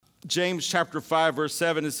James chapter 5, verse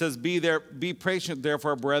 7, it says, Be patient,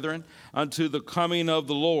 therefore, brethren, unto the coming of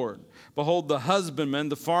the Lord. Behold, the husbandman,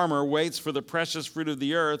 the farmer, waits for the precious fruit of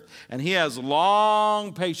the earth, and he has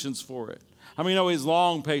long patience for it. How many know he has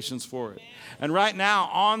long patience for it? And right now,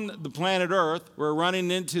 on the planet Earth, we're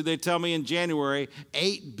running into, they tell me in January,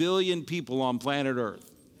 8 billion people on planet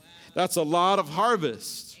Earth. That's a lot of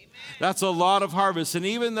harvest. That's a lot of harvest. And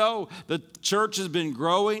even though the church has been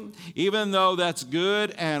growing, even though that's good,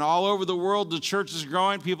 and all over the world the church is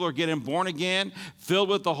growing, people are getting born again, filled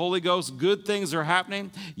with the Holy Ghost, good things are happening,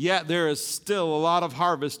 yet there is still a lot of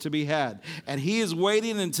harvest to be had. And he is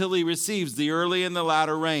waiting until he receives the early and the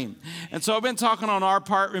latter rain. And so I've been talking on our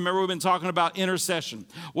part. Remember, we've been talking about intercession.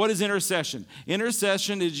 What is intercession?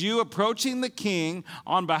 Intercession is you approaching the king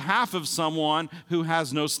on behalf of someone who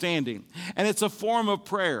has no standing. And it's a form of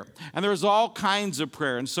prayer. And there's all kinds of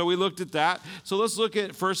prayer. And so we looked at that. So let's look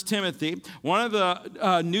at 1 Timothy. One of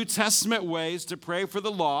the New Testament ways to pray for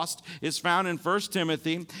the lost is found in 1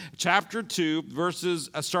 Timothy chapter 2,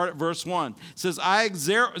 start at verse 1. It says, I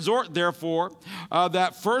exhort, therefore,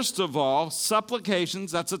 that first of all,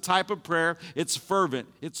 supplications, that's a type of prayer. It's fervent.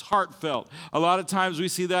 It's heartfelt. A lot of times we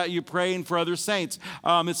see that you're praying for other saints.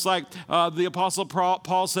 It's like the Apostle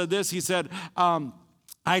Paul said this. He said,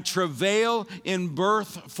 I travail in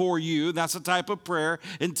birth for you, that's a type of prayer,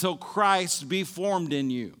 until Christ be formed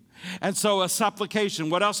in you. And so a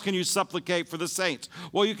supplication, what else can you supplicate for the saints?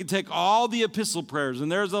 Well, you can take all the epistle prayers,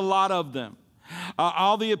 and there's a lot of them.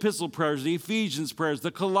 All the epistle prayers, the Ephesians prayers, the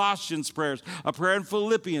Colossians prayers, a prayer in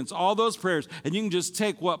Philippians, all those prayers. And you can just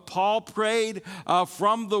take what Paul prayed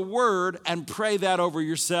from the Word and pray that over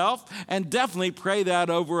yourself, and definitely pray that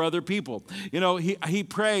over other people. You know, he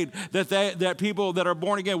prayed that people that are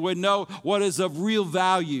born again would know what is of real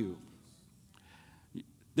value.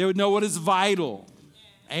 They would know what is vital.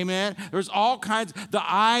 Amen. There's all kinds, the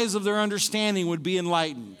eyes of their understanding would be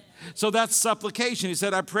enlightened. So that's supplication. He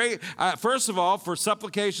said, I pray, first of all, for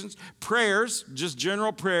supplications, prayers, just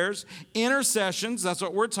general prayers, intercessions, that's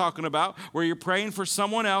what we're talking about, where you're praying for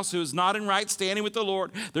someone else who is not in right standing with the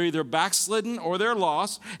Lord. They're either backslidden or they're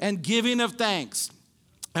lost, and giving of thanks.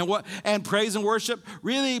 And praise and worship.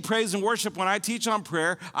 Really, praise and worship, when I teach on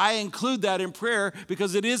prayer, I include that in prayer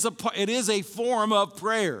because it is a form of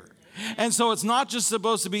prayer. And so it's not just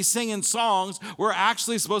supposed to be singing songs. We're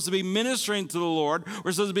actually supposed to be ministering to the Lord.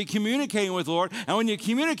 We're supposed to be communicating with the Lord. And when you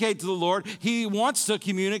communicate to the Lord, He wants to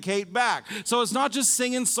communicate back. So it's not just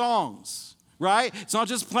singing songs, right? It's not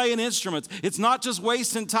just playing instruments. It's not just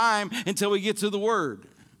wasting time until we get to the Word.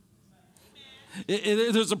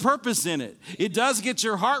 There's a purpose in it. It does get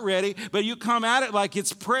your heart ready, but you come at it like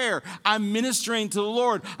it's prayer. I'm ministering to the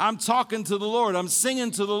Lord. I'm talking to the Lord. I'm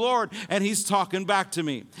singing to the Lord, and He's talking back to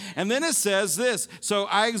me. And then it says this, so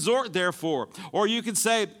I exhort, therefore. Or you could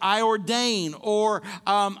say, I ordain, or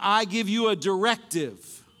I give you a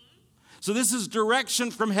directive. So this is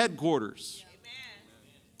direction from headquarters.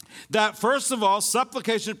 That first of all,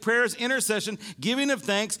 supplication, prayers, intercession, giving of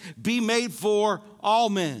thanks be made for all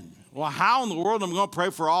men. Well, how in the world am I going to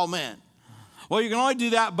pray for all men? Well, you can only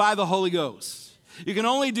do that by the Holy Ghost. You can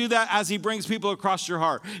only do that as He brings people across your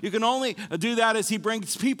heart. You can only do that as He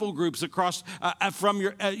brings people groups across from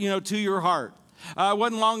your, to your heart. It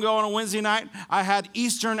wasn't long ago on a Wednesday night, I had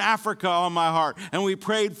Eastern Africa on my heart, and we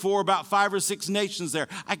prayed for about 5 or 6 nations there.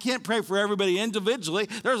 I can't pray for everybody individually.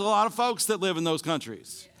 There's a lot of folks that live in those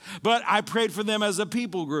countries. But I prayed for them as a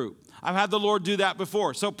people group. I've had the Lord do that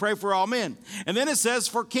before. So pray for all men. And then it says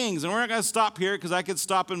for kings. And we're not going to stop here because I could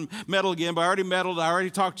stop and meddle again, but I already meddled. I already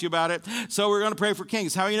talked to you about it. So we're going to pray for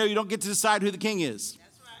kings. How do you know you don't get to decide who the king is?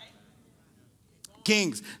 That's right.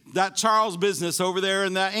 Kings. That Charles business over there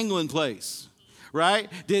in that England place, right?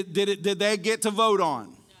 Did they get to vote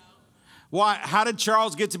on? Why? How did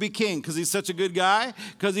Charles get to be king? Because he's such a good guy?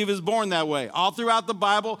 Because he was born that way. All throughout the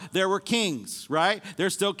Bible, there were kings, right?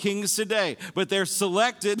 There's still kings today. But they're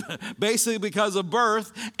selected basically because of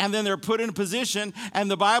birth, and then they're put in a position, and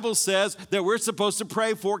the Bible says that we're supposed to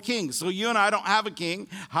pray for kings. So you and I don't have a king,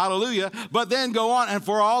 hallelujah, but then go on, and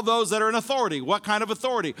for all those that are in authority. What kind of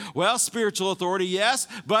authority? Well, spiritual authority, yes,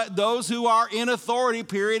 but those who are in authority,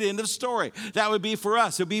 period, end of story. That would be for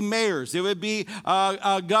us. It would be mayors. It would be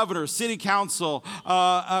governors, city council,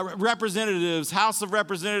 representatives, House of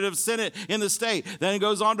Representatives, Senate in the state. Then it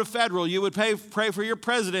goes on to federal. You would pray for your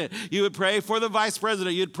president. You would pray for the vice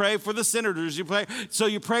president. You'd pray for the senators.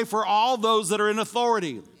 You pray for all those that are in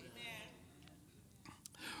authority.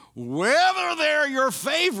 Amen. Whether they're your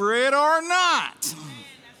favorite or not. Amen.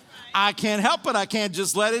 I can't help it. I can't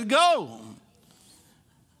just let it go.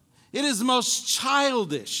 It is the most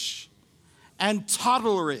childish and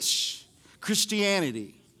toddlerish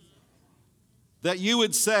Christianity that you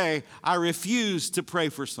would say, I refuse to pray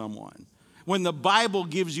for someone. When the Bible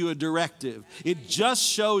gives you a directive, it just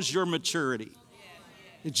shows your maturity.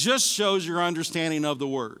 It just shows your understanding of the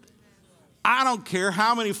word. I don't care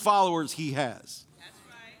how many followers he has.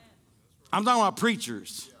 I'm talking about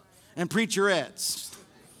preachers and preacherettes.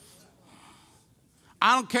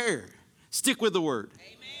 I don't care. Stick with the word.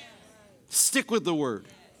 Stick with the word.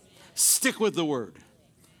 Stick with the word.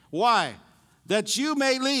 Why? That you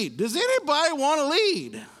may lead. Does anybody want to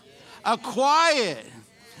lead a quiet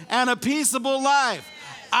and a peaceable life?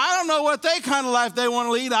 I don't know what kind of life they want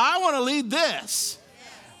to lead. I want to lead this.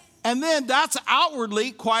 And then that's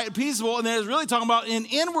outwardly quiet and peaceable. And then it's really talking about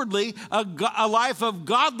inwardly a life of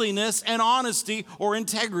godliness and honesty or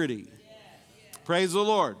integrity. Praise the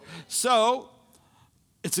Lord. So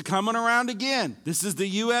it's a coming around again. This is the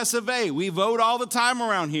US of A. We vote all the time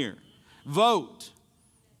around here. Vote.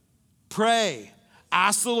 Pray.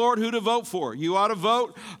 Ask the Lord who to vote for. You ought to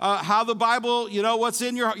vote how the Bible, what's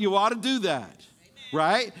in your heart. You ought to do that.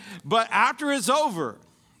 Right? But after it's over,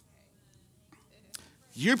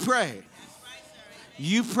 you pray.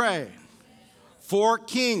 You pray for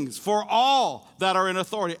kings, for all that are in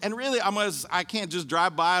authority. And really, I can't just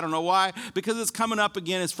drive by. I don't know why. Because it's coming up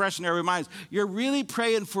again. It's fresh in everybody's minds. You're really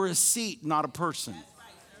praying for a seat, not a person.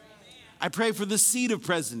 I pray for the seat of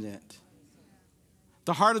president.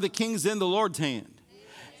 The heart of the king's in the Lord's hand.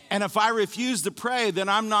 And if I refuse to pray, then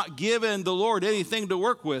I'm not giving the Lord anything to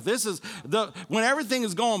work with. When everything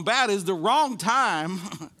is going bad is the wrong time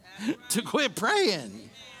to quit praying.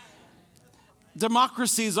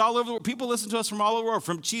 Democracies all over the world. People listen to us from all over the world,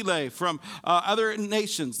 from Chile, from other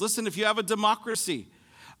nations. Listen, if you have a democracy,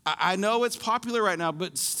 I know it's popular right now,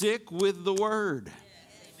 but stick with the word.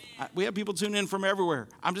 We have people tune in from everywhere.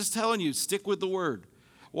 I'm just telling you, stick with the word.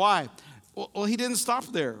 Why? Well, he didn't stop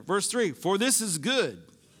there. Verse 3, for this is good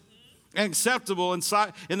and acceptable in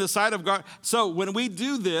the sight of God. So when we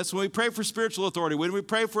do this, when we pray for spiritual authority, when we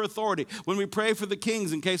pray for authority, when we pray for the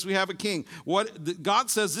kings in case we have a king, God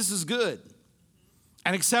says this is good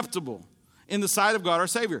and acceptable in the sight of God our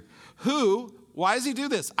Savior. Why does he do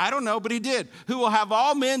this? I don't know, but he did. Who will have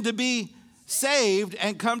all men to be saved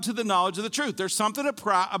and come to the knowledge of the truth. There's something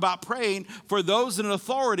about praying for those in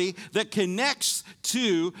authority that connects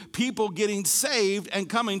to people getting saved and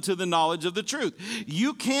coming to the knowledge of the truth.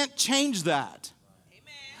 You can't change that.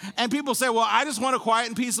 Amen. And people say, well, I just want a quiet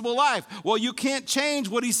and peaceable life. Well, you can't change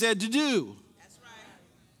what he said to do. That's right.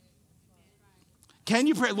 Can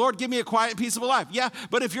you pray, Lord, give me a quiet and peaceable life? Yeah,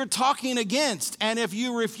 but if you're talking against and if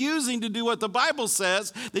you're refusing to do what the Bible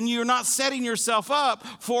says, then you're not setting yourself up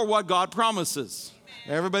for what God promises.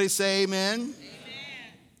 Amen. Everybody say amen. Amen.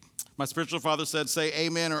 My spiritual father said, say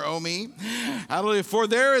amen or oh me. Hallelujah. For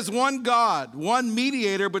there is one God, one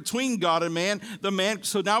mediator between God and man, the man.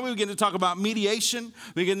 So now we begin to talk about mediation.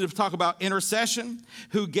 We begin to talk about intercession,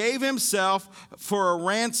 who gave himself for a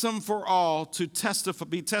ransom for all to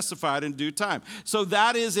be testified in due time. So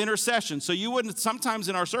that is intercession. So sometimes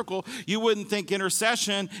in our circle, you wouldn't think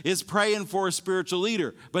intercession is praying for a spiritual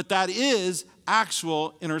leader, but that is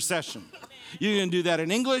actual intercession. You can do that in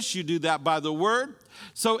English. You do that by the word.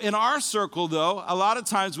 So in our circle, though, a lot of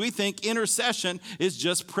times we think intercession is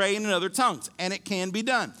just praying in other tongues, and it can be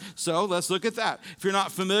done. So let's look at that. If you're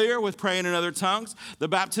not familiar with praying in other tongues, the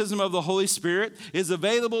baptism of the Holy Spirit is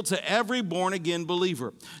available to every born-again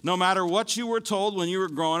believer. No matter what you were told when you were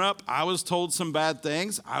growing up, I was told some bad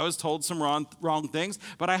things. I was told some wrong things,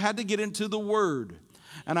 but I had to get into the Word,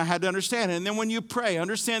 and I had to understand it. And then when you pray,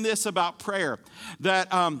 understand this about prayer,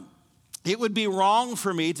 that it would be wrong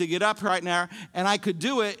for me to get up right now and I could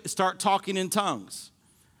do it, start talking in tongues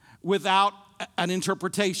without an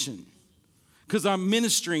interpretation because I'm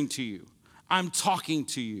ministering to you. I'm talking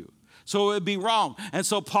to you. So it would be wrong. And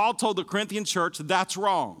so Paul told the Corinthian church, that's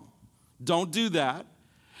wrong. Don't do that.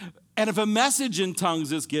 And if a message in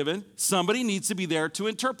tongues is given, somebody needs to be there to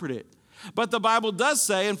interpret it. But the Bible does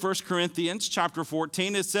say in 1 Corinthians chapter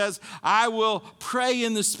 14, it says, I will pray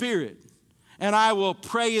in the Spirit. And I will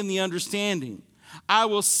pray in the understanding. I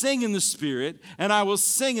will sing in the Spirit, and I will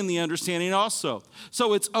sing in the understanding also.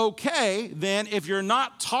 So it's okay then if you're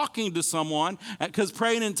not talking to someone, because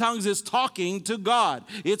praying in tongues is talking to God.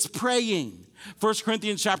 It's praying. 1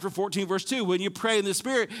 Corinthians chapter 14, verse 2, when you pray in the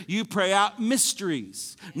Spirit, you pray out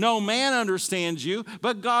mysteries. No man understands you,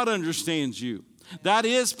 but God understands you. That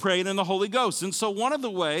is praying in the Holy Ghost. And so one of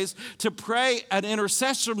the ways to pray an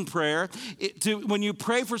intercession prayer, when you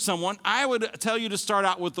pray for someone, I would tell you to start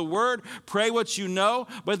out with the word, pray what you know,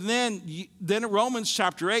 but then Romans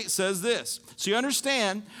chapter 8 says this. So you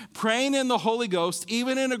understand, praying in the Holy Ghost,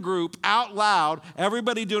 even in a group, out loud,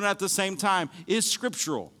 everybody doing it at the same time, is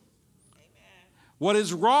scriptural. What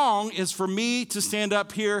is wrong is for me to stand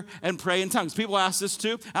up here and pray in tongues. People ask this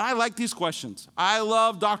too, and I like these questions. I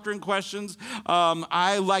love doctrine questions.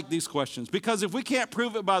 I like these questions because if we can't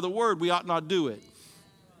prove it by the word, we ought not do it.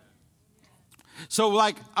 So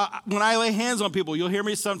like when I lay hands on people, you'll hear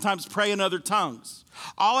me sometimes pray in other tongues.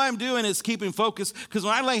 All I'm doing is keeping focus because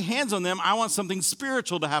when I lay hands on them, I want something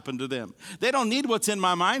spiritual to happen to them. They don't need what's in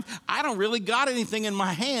my mind. I don't really got anything in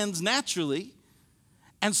my hands naturally.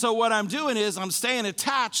 And so what I'm doing is I'm staying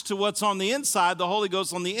attached to what's on the inside, the Holy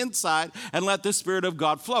Ghost on the inside, and let the Spirit of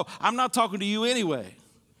God flow. I'm not talking to you anyway.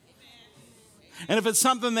 And if it's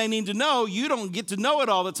something they need to know, you don't get to know it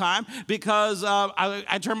all the time because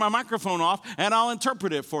I turn my microphone off and I'll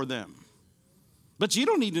interpret it for them. But you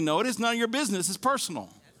don't need to know it. It's none of your business. It's personal.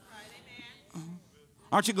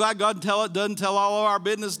 Aren't you glad God doesn't tell all of our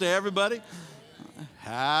business to everybody?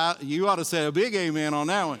 You ought to say a big amen on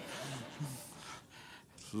that one.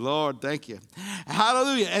 Lord, thank you.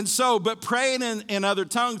 Hallelujah. And so, but praying in other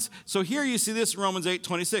tongues. So here you see this in Romans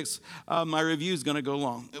 8:26. My review is going to go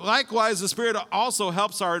long. Likewise, the Spirit also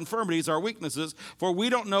helps our infirmities, our weaknesses, for we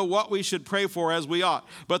don't know what we should pray for as we ought.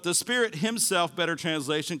 But the Spirit himself, better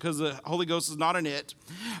translation, because the Holy Ghost is not an it.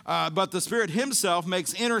 But the Spirit himself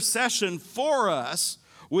makes intercession for us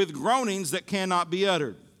with groanings that cannot be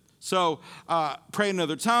uttered. So pray in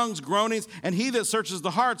other tongues, groanings, and he that searches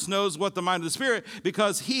the hearts knows what the mind of the Spirit,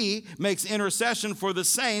 because he makes intercession for the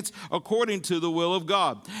saints according to the will of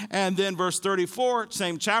God. And then verse 34,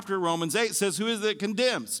 same chapter, Romans 8, says, who is it that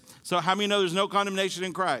condemns? So how many know there's no condemnation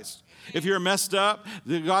in Christ? If you're messed up,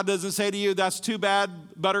 God doesn't say to you, that's too bad,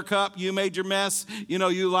 buttercup, you made your mess,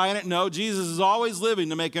 you lie in it. No, Jesus is always living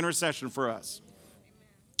to make intercession for us.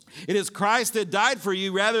 It is Christ that died for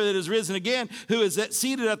you rather than is risen again, who is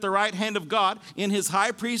seated at the right hand of God in his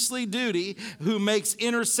high priestly duty, who makes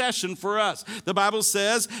intercession for us. The Bible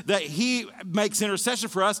says that he makes intercession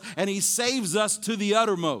for us and he saves us to the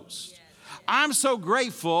uttermost. I'm so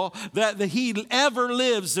grateful that he ever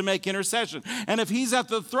lives to make intercession. And if he's at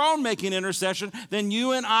the throne making intercession, then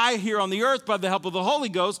you and I here on the earth, by the help of the Holy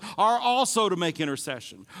Ghost, are also to make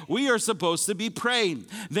intercession. We are supposed to be praying.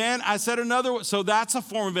 Then I said so that's a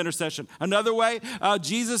form of intercession. Another way,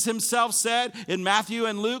 Jesus himself said in Matthew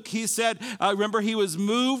and Luke, he said, remember he was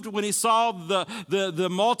moved when he saw the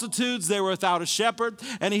multitudes, they were without a shepherd,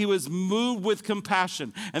 and he was moved with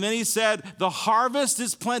compassion. And then he said, the harvest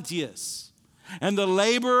is plenteous, and the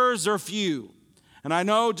laborers are few. And I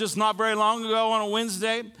know just not very long ago on a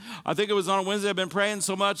Wednesday, I think it was on a Wednesday, I've been praying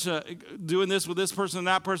so much, doing this with this person and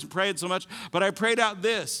that person, praying so much, but I prayed out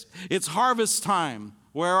this. It's harvest time.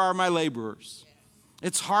 Where are my laborers?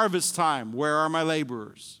 It's harvest time. Where are my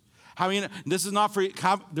laborers? How many, this is not for,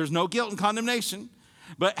 there's no guilt and condemnation,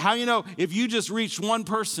 but how if you just reached one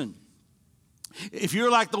person, if you're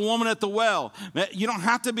like the woman at the well, you don't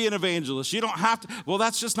have to be an evangelist. You don't have to. Well,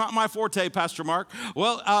 that's just not my forte, Pastor Mark.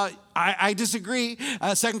 Well, I disagree.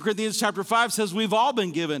 2 Corinthians chapter 5 says we've all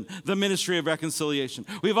been given the ministry of reconciliation.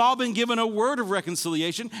 We've all been given a word of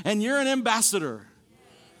reconciliation, and you're an ambassador.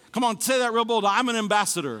 Come on, say that real bold. I'm an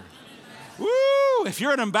ambassador. Woo! If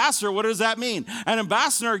you're an ambassador, what does that mean? An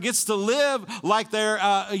ambassador gets to live like they're,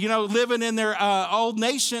 living in their old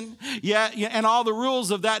nation, and all the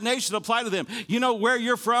rules of that nation apply to them. You know where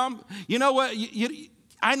you're from? You know what?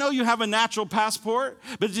 I know you have a natural passport,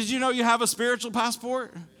 but did you know you have a spiritual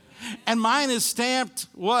passport? And mine is stamped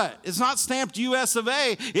what? It's not stamped US of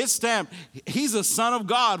A. It's stamped, he's a son of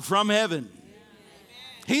God from heaven.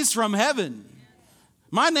 He's from heaven.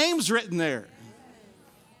 My name's written there.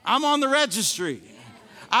 I'm on the registry.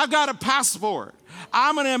 I've got a passport.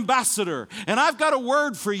 I'm an ambassador. And I've got a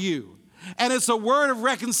word for you. And it's a word of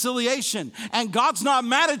reconciliation. And God's not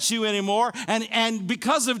mad at you anymore. And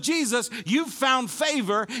because of Jesus, you've found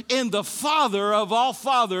favor in the Father of all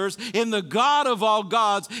fathers, in the God of all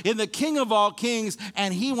gods, in the King of all kings.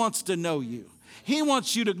 And he wants to know you. He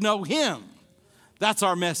wants you to know him. That's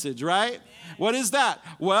our message, right? What is that?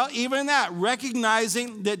 Well, even that,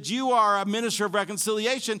 recognizing that you are a minister of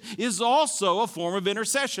reconciliation is also a form of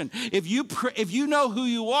intercession. If you know who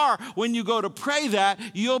you are when you go to pray that,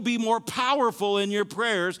 you'll be more powerful in your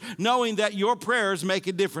prayers, knowing that your prayers make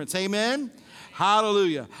a difference. Amen?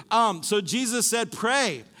 Hallelujah. So Jesus said,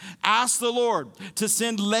 pray. Ask the Lord to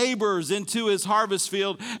send laborers into his harvest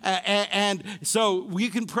field. And so we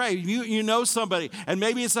can pray. You know somebody, and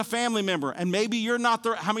maybe it's a family member, and maybe you're not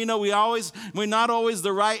the, how many know we're not always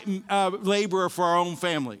the right laborer for our own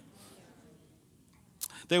family.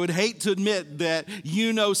 They would hate to admit that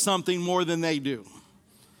you know something more than they do.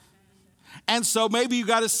 And so maybe you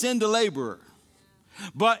got to send a laborer.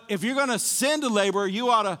 But if you're going to send a laborer, you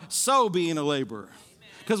ought to sow being a laborer.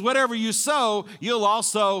 Because whatever you sow, you'll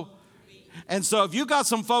also. And so if you got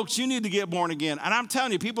some folks, you need to get born again. And I'm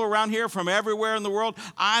telling you, people around here from everywhere in the world,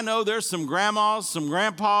 I know there's some grandmas, some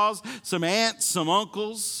grandpas, some aunts, some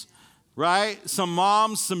uncles, right? Some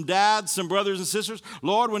moms, some dads, some brothers and sisters.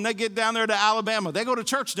 Lord, when they get down there to Alabama, they go to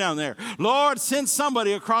church down there. Lord, send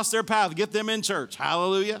somebody across their path, get them in church.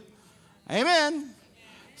 Hallelujah. Amen.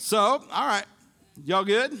 So, all right. Y'all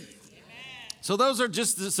good? So those are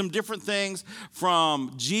just some different things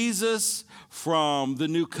from Jesus, from the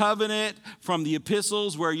new covenant, from the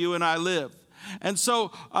epistles where you and I live. And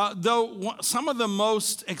so, though some of the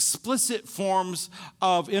most explicit forms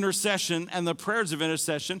of intercession and the prayers of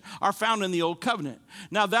intercession are found in the Old Covenant.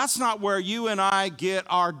 Now, that's not where you and I get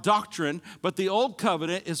our doctrine, but the Old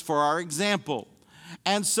Covenant is for our example.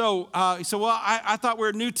 And so, well, I thought we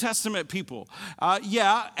were New Testament people.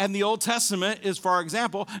 Yeah, and the Old Testament is for our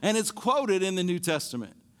example, and it's quoted in the New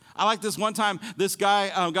Testament. I like this one time, this guy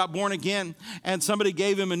got born again, and somebody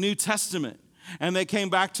gave him a New Testament. And they came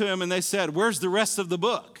back to him and they said, where's the rest of the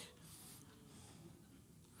book?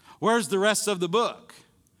 Where's the rest of the book?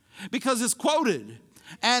 Because it's quoted.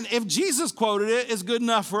 And if Jesus quoted it, it's good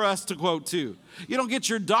enough for us to quote too. You don't get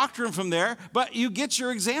your doctrine from there, but you get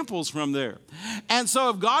your examples from there. And so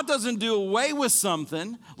if God doesn't do away with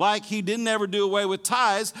something, like he didn't ever do away with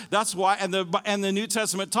tithes, that's why, and the New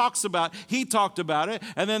Testament talks about, he talked about it,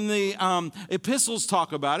 and then the epistles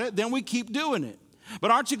talk about it, then we keep doing it. But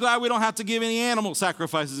aren't you glad we don't have to give any animal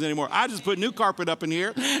sacrifices anymore? I just put new carpet up in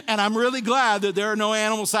here, and I'm really glad that there are no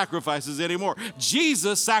animal sacrifices anymore.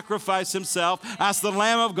 Jesus sacrificed himself as the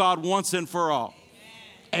Lamb of God once and for all.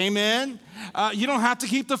 Amen. You don't have to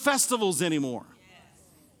keep the festivals anymore.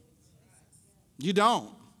 You don't.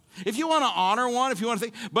 If you want to honor one, if you want to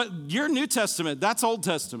think, but your New Testament, that's Old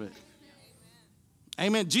Testament.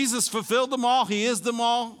 Amen. Jesus fulfilled them all. He is them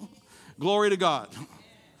all. Glory to God.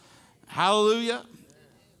 Hallelujah.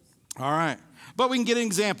 All right. But we can get an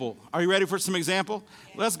example. Are you ready for some example?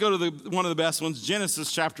 Let's go to one of the best ones,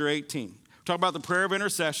 Genesis chapter 18. Talk about the prayer of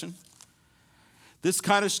intercession. This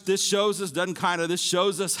shows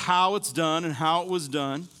us how it's done and how it was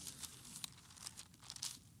done.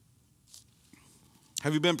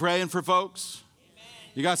 Have you been praying for folks? Amen.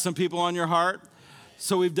 You got some people on your heart?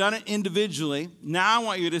 So we've done it individually. Now I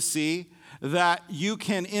want you to see that you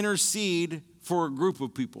can intercede for a group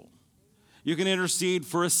of people. You can intercede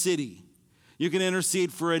for a city. You can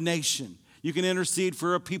intercede for a nation. You can intercede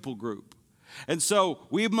for a people group. And so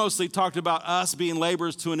we've mostly talked about us being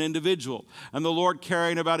laborers to an individual and the Lord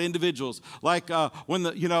caring about individuals. Like when the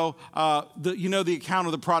account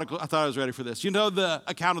of the prodigal, I thought I was ready for this. You know the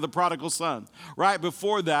account of the prodigal son. Right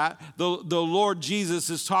before that, the Lord Jesus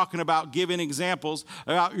is talking about giving examples.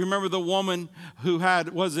 You remember the woman who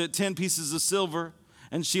had, 10 pieces of silver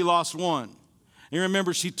and she lost one. You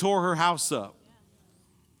remember she tore her house up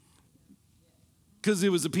because it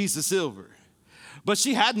was a piece of silver. But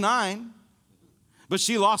she had 9, but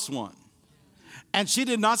she lost one. And she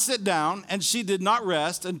did not sit down and she did not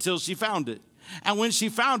rest until she found it. And when she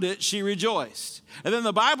found it, she rejoiced. And then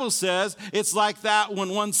the Bible says it's like that when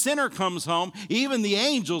one sinner comes home, even the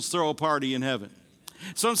angels throw a party in heaven.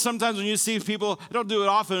 So sometimes when you see people, I don't do it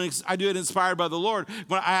often, I do it inspired by the Lord.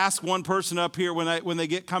 When I ask one person up here when they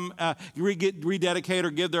rededicate or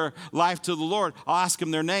give their life to the Lord, I'll ask them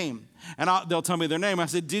their name. And they'll tell me their name. I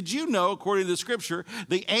said, did you know, according to the scripture,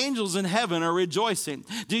 the angels in heaven are rejoicing?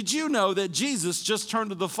 Did you know that Jesus just turned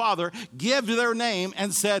to the Father, gave their name,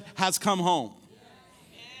 and said, has come home?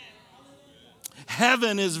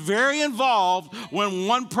 Heaven is very involved when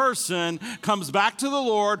one person comes back to the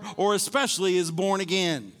Lord or especially is born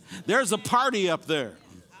again. There's a party up there,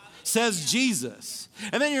 says Jesus.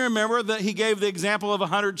 And then you remember that he gave the example of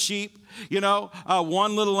 100 sheep.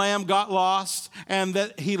 One little lamb got lost and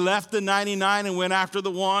that he left the 99 and went after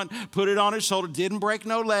the one, put it on his shoulder, didn't break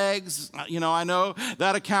no legs. I know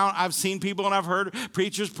that account. I've seen people and I've heard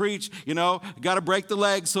preachers preach, got to break the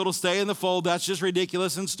legs so it'll stay in the fold. That's just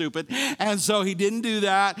ridiculous and stupid. And so he didn't do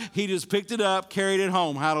that. He just picked it up, carried it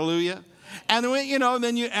home. Hallelujah. And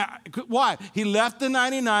why? He left the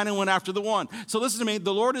 99 and went after the one. So listen to me.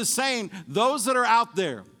 The Lord is saying those that are out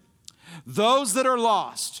there, those that are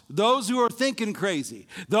lost, those who are thinking crazy,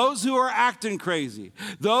 those who are acting crazy,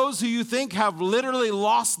 those who you think have literally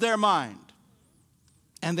lost their mind,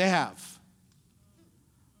 and they have.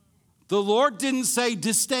 The Lord didn't say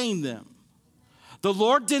disdain them. The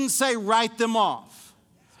Lord didn't say write them off.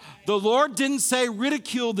 The Lord didn't say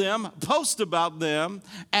ridicule them, post about them,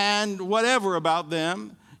 and whatever about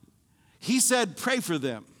them. He said pray for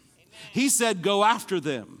them. He said go after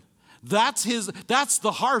them. That's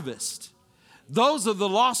the harvest. Those are the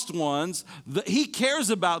lost ones. He cares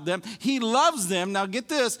about them. He loves them. Now get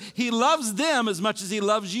this. He loves them as much as he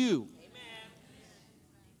loves you.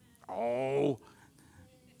 Oh,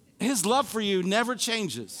 his love for you never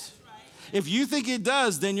changes. If you think it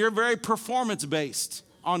does, then you're very performance-based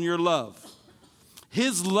on your love.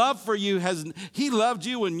 His love for you he loved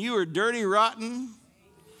you when you were dirty, rotten,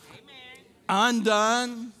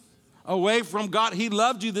 undone, away from God. He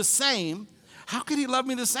loved you the same. How could he love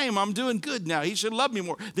me the same? I'm doing good now. He should love me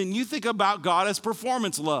more. Then you think about God as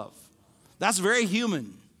performance love. That's very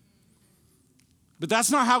human. But that's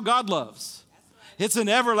not how God loves. It's an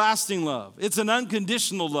everlasting love. It's an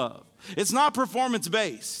unconditional love. It's not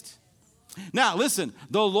performance-based. Now, listen,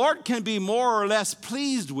 the Lord can be more or less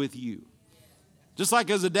pleased with you. Just like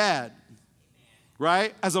as a dad,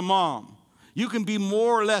 right? As a mom, you can be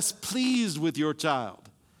more or less pleased with your child,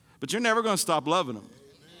 but you're never going to stop loving them.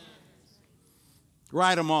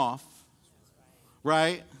 Write them off,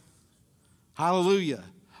 right? Hallelujah.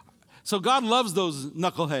 So God loves those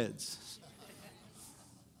knuckleheads.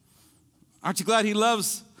 Aren't you glad he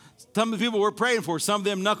loves some of the people we're praying for, some of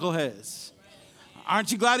them knuckleheads?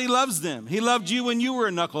 Aren't you glad he loves them? He loved you when you were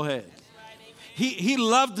a knucklehead. He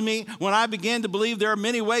loved me when I began to believe there are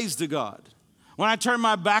many ways to God. When I turned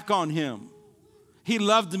my back on him, he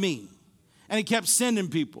loved me. And he kept sending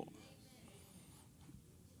people.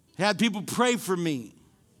 He had people pray for me.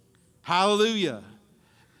 Hallelujah.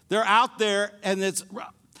 They're out there, and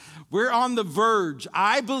we're on the verge.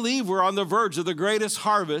 I believe we're on the verge of the greatest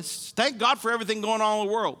harvest. Thank God for everything going on in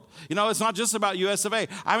the world. You know, it's not just about US of A.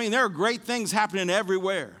 I mean, there are great things happening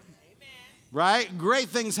everywhere. Right? Great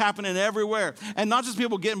things happening everywhere. And not just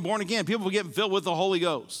people getting born again, people getting filled with the Holy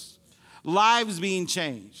Ghost. Lives being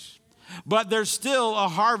changed. But there's still a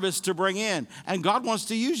harvest to bring in. And God wants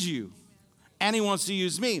to use you. And he wants to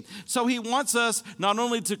use me. So he wants us not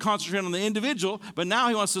only to concentrate on the individual, but now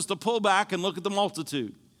he wants us to pull back and look at the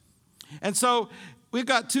multitude. And so we've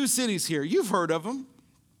got two cities here. You've heard of them.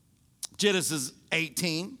 Genesis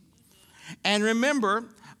 18. And remember,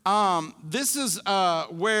 this is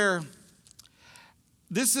where...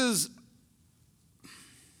 This is,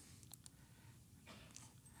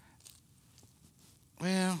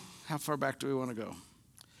 well, how far back do we want to go?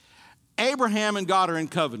 Abraham and God are in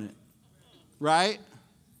covenant, right?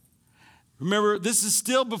 Remember, this is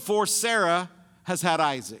still before Sarah has had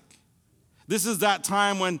Isaac. This is that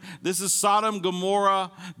time when this is Sodom,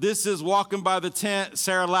 Gomorrah. This is walking by the tent.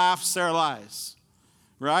 Sarah laughs, Sarah lies,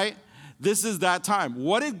 right? This is that time.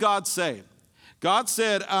 What did God say? God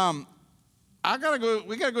said, we got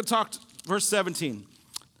to go talk to verse 17.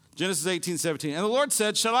 Genesis 18:17. And the Lord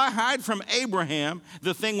said, shall I hide from Abraham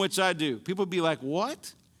the thing which I do? People would be like,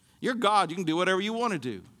 what? You're God. You can do whatever you want to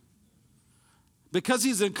do. Because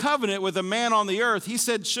he's in covenant with a man on the earth, he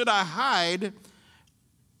said, shall I hide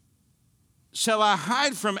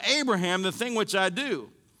from Abraham the thing which I do?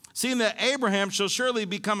 Seeing that Abraham shall surely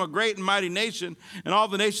become a great and mighty nation, and all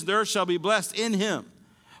the nations of the earth shall be blessed in him.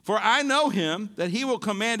 For I know him, that he will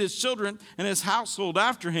command his children and his household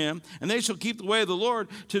after him, and they shall keep the way of the Lord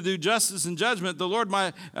to do justice and judgment. The Lord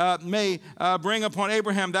may bring upon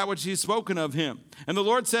Abraham that which he's spoken of him. And the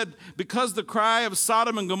Lord said, because the cry of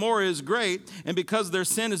Sodom and Gomorrah is great, and because their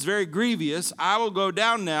sin is very grievous, I will go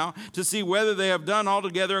down now to see whether they have done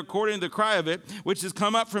altogether according to the cry of it, which has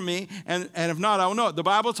come up from me, and if not, I will know it. The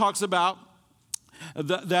Bible talks about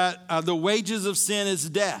that the wages of sin is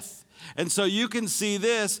death. And so you can see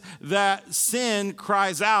this, that sin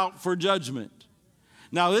cries out for judgment.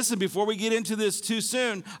 Now listen, before we get into this too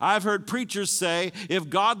soon, I've heard preachers say, if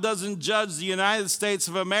God doesn't judge the United States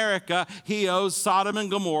of America, he owes Sodom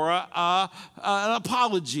and Gomorrah an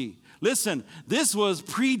apology. Listen, this was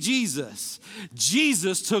pre-Jesus.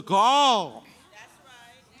 Jesus took all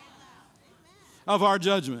of our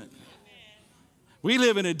judgment. We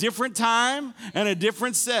live in a different time and a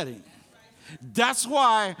different setting. That's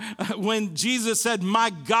why when Jesus said, my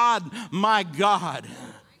God,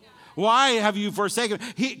 why have you forsaken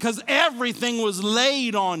me? Because everything was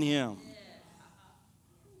laid on him.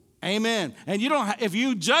 Amen. And if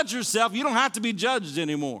you judge yourself, you don't have to be judged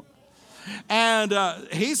anymore. And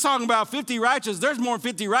he's talking about 50 righteous. There's more than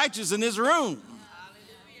 50 righteous in this room.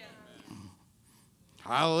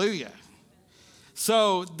 Hallelujah.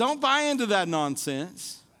 So don't buy into that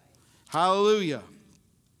nonsense. Hallelujah.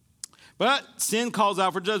 But sin calls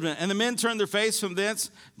out for judgment. And the men turned their face from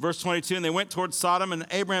thence, verse 22, and they went towards Sodom, and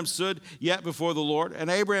Abraham stood yet before the Lord. And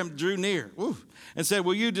Abraham drew near and said,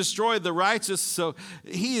 will you destroy the righteous? So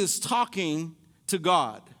he is talking to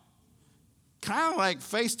God. Kind of like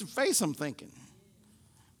face to face, I'm thinking.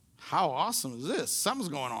 How awesome is this? Something's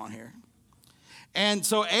going on here. And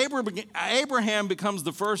so Abraham becomes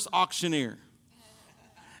the first auctioneer.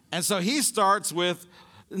 And so he starts with,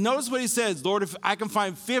 notice what he says, Lord, if I can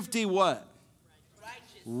find 50 what?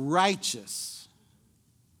 Righteous.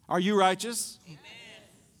 Are you righteous? Amen.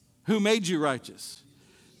 Who made you righteous?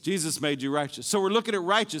 Jesus made you righteous. So we're looking at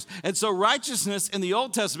righteous. And so righteousness in the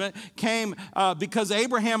Old Testament came because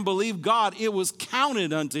Abraham believed God. It was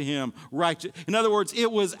counted unto him righteous. In other words,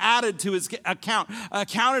 it was added to his account.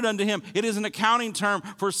 Counted unto him. It is an accounting term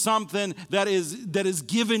for something that is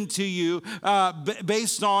given to you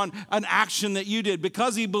based on an action that you did.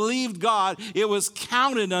 Because he believed God, it was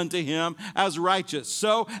counted unto him as righteous.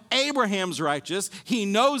 So Abraham's righteous. He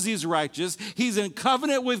knows he's righteous. He's in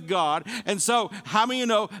covenant with God. And so how many of you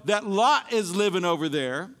know that Lot is living over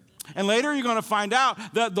there? And later you're going to find out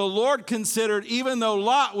that the Lord considered, even though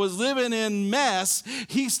Lot was living in mess,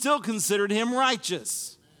 he still considered him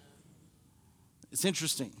righteous. It's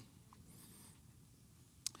interesting.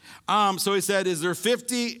 So he said, is there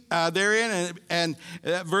 50 therein? And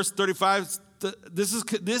verse 35,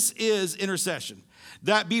 this is intercession.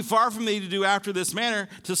 That be far from thee to do after this manner,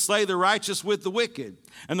 to slay the righteous with the wicked.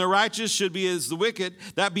 And the righteous should be as the wicked,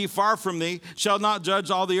 that be far from thee, shall not judge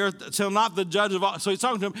all the earth, shall not the judge of all. So he's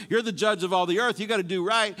talking to him, you're the judge of all the earth. You got to do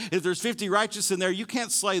right. If there's 50 righteous in there, you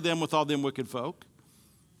can't slay them with all them wicked folk.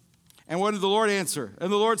 And what did the Lord answer?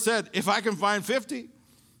 And the Lord said, if I can find 50,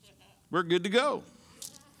 we're good to go.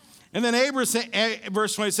 And then Abraham,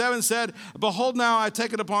 verse 27 said, behold, now I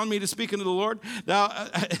take it upon me to speak unto the Lord. Now,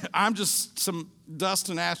 I'm just some dust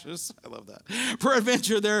and ashes. I love that.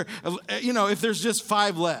 Peradventure there, if there's just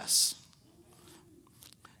 5 less.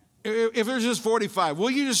 If there's just 45, will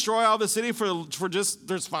you destroy all the city for just,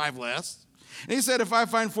 there's 5 less? And he said, if I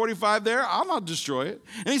find 45 there, I'll not destroy it.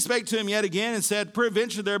 And he spake to him yet again and said,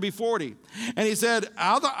 peradventure there be 40. And he said,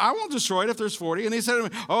 I won't destroy it if there's 40. And he said to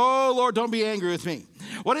him, oh, Lord, don't be angry with me.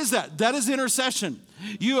 What is that? That is intercession.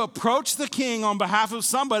 You approach the king on behalf of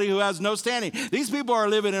somebody who has no standing. These people are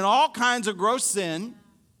living in all kinds of gross sin.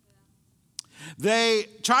 They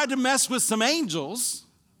tried to mess with some angels.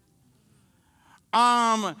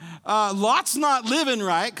 Lot's not living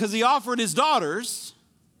right because he offered his daughters.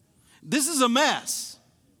 This is a mess.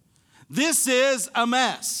 This is a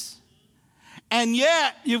mess. And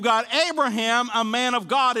yet you've got Abraham, a man of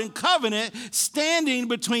God in covenant, standing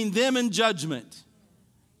between them and judgment.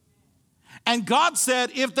 And God said,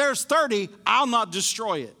 if there's 30, I'll not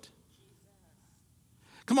destroy it.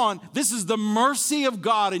 Come on, this is the mercy of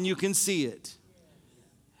God and you can see it.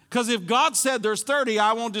 Because if God said there's 30,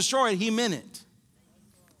 I won't destroy it, he meant it.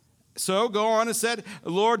 So go on and said,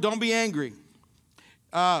 Lord, don't be angry.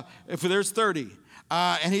 If there's 30.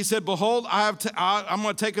 And he said, behold, I'm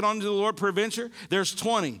going to take it on to the Lord peradventure. There's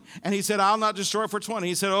 20. And he said, I'll not destroy it for 20.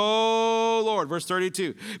 He said, oh, Lord, verse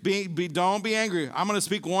 32, don't be angry. I'm going to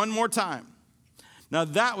speak one more time. Now,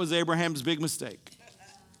 that was Abraham's big mistake.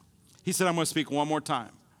 He said, I'm going to speak one more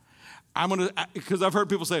time. Because I've heard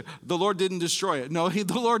people say, the Lord didn't destroy it. No,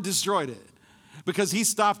 the Lord destroyed it because he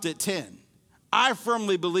stopped at 10. I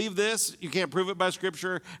firmly believe this. You can't prove it by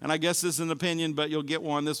Scripture, and I guess this is an opinion, but you'll get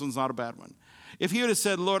one. This one's not a bad one. If he would have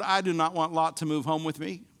said, Lord, I do not want Lot to move home with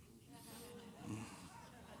me.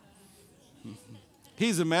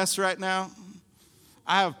 He's a mess right now.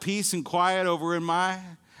 I have peace and quiet over in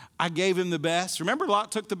I gave him the best. Remember, Lot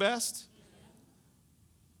took the best?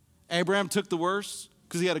 Abraham took the worst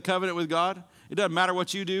because he had a covenant with God. It doesn't matter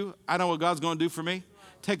what you do. I know what God's going to do for me.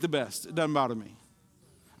 Take the best. It doesn't bother me.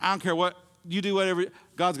 I don't care what. You do whatever,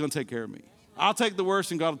 God's going to take care of me. I'll take the worst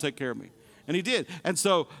and God will take care of me. And he did. And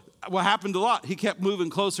so what happened to Lot? He kept moving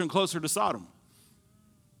closer and closer to Sodom.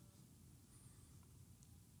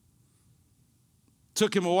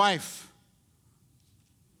 Took him a wife.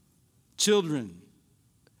 Children.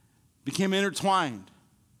 Became intertwined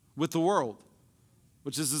with the world,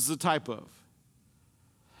 which this is a type of.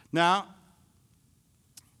 Now,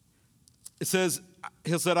 it says,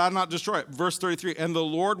 he said, I'll not destroy it. Verse 33, and the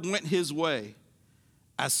Lord went his way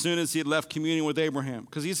as soon as he had left communion with Abraham.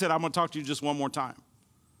 Because he said, I'm going to talk to you just one more time.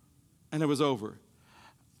 And it was over.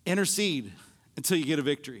 Intercede until you get a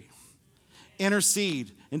victory.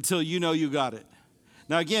 Intercede until you know you got it.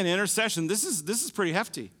 Now again, intercession, this is pretty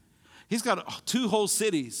hefty. He's got 2 whole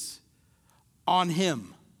cities on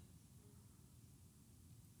him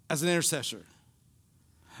as an intercessor.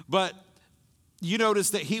 But you notice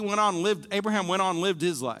that Abraham went on and lived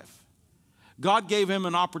his life. God gave him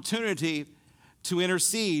an opportunity to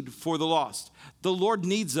intercede for the lost. The Lord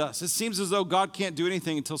needs us. It seems as though God can't do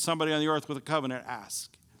anything until somebody on the earth with a covenant asks.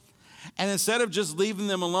 And instead of just leaving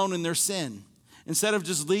them alone in their sin, instead of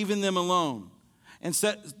just leaving them alone,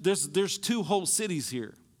 there's 2 whole cities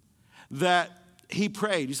here that he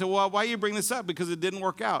prayed. You say, well, why you bring this up? Because it didn't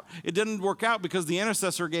work out. It didn't work out because the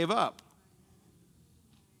intercessor gave up.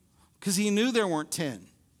 Because he knew there weren't 10.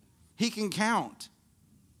 He can count.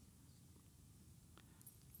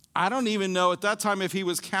 I don't even know at that time if he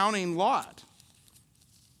was counting Lot.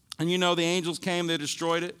 And you know, the angels came, they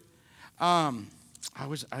destroyed it. I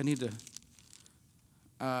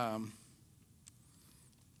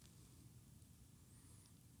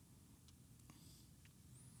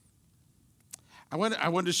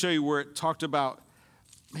wanted to show you where it talked about,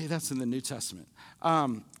 maybe that's in the New Testament.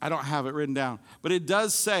 I don't have it written down, but it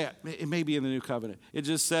does say, it may be in the New Covenant. It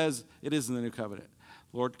just says, it is in the New Covenant.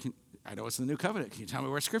 Lord, I know it's in the New Covenant. Can you tell me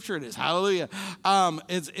where scripture it is? Hallelujah.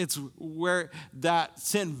 It's where that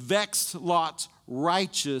sin vexed Lot's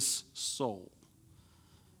righteous soul.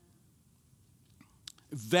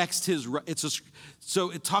 Vexed his,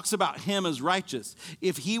 so it talks about him as righteous.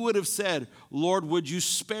 If he would have said, Lord, would you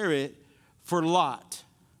spare it for Lot?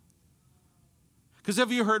 Because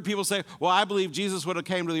have you heard people say, well, I believe Jesus would have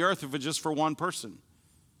came to the earth if it's just for one person.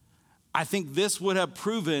 I think this would have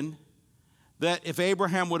proven that if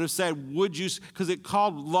Abraham would have said, would you, because it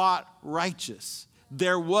called Lot righteous.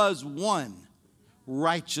 There was one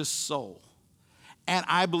righteous soul. And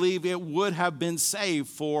I believe it would have been saved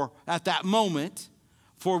for, at that moment,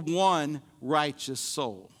 for one righteous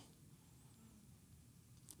soul.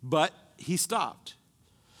 But he stopped.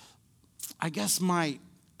 I guess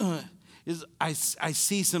I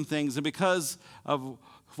see some things, and because of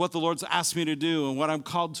what the Lord's asked me to do and what I'm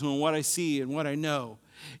called to and what I see and what I know,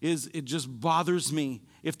 is it just bothers me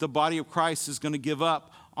if the body of Christ is going to give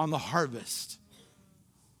up on the harvest.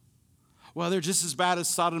 Well, they're just as bad as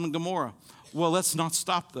Sodom and Gomorrah. Well, let's not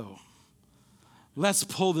stop, though. Let's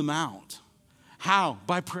pull them out. How?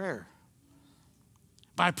 By prayer.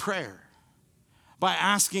 By prayer. By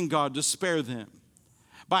asking God to spare them.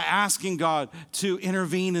 By asking God to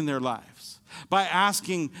intervene in their lives. By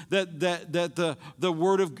asking that the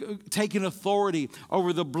word of taking authority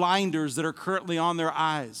over the blinders that are currently on their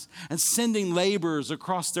eyes and sending laborers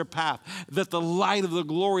across their path, that the light of the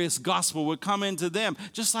glorious gospel would come into them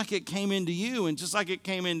just like it came into you and just like it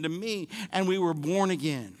came into me, and we were born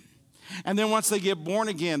again. And then once they get born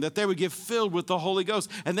again, that they would get filled with the Holy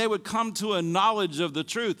Ghost and they would come to a knowledge of the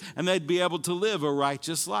truth and they'd be able to live a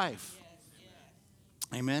righteous life.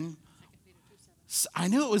 Amen. I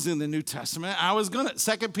knew it was in the New Testament. I was going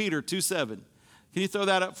to, 2 Peter 2:7. Can you throw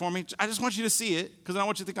that up for me? I just want you to see it because I don't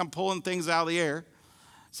want you to think I'm pulling things out of the air.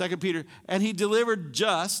 2 Peter. And he delivered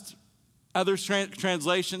just, other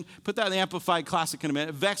translation, put that in the Amplified Classic in a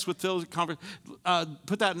minute. Vexed with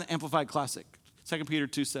put that in the Amplified Classic. 2 Peter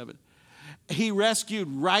 2:7. He rescued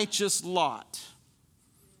righteous Lot.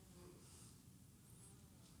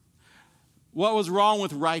 What was wrong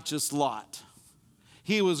with righteous Lot?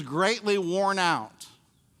 He was greatly worn out.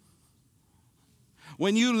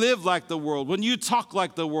 When you live like the world, when you talk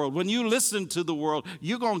like the world, when you listen to the world,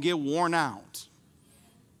 you're going to get worn out.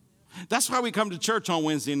 That's why we come to church on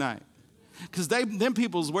Wednesday night. Because them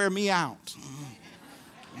peoples wear me out.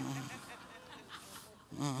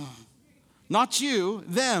 Not you,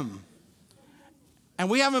 them. And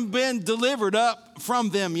we haven't been delivered up from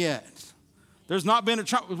them yet. There's not been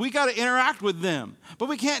we got to interact with them, but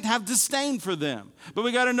we can't have disdain for them. But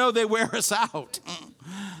we got to know they wear us out.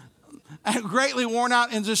 And greatly worn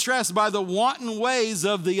out and distressed by the wanton ways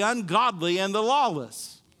of the ungodly and the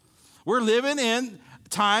lawless. We're living in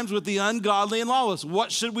times with the ungodly and lawless.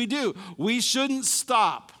 What should we do? We shouldn't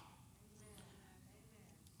stop.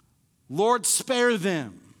 Lord, spare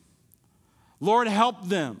them. Lord, help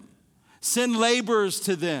them. Send laborers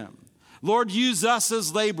to them. Lord, use us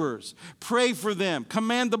as laborers. Pray for them.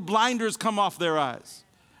 Command the blinders come off their eyes.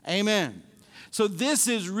 Amen. So this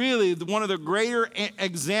is really one of the greater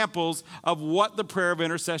examples of what the prayer of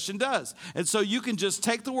intercession does. And so you can just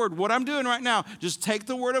take the word, what I'm doing right now, just take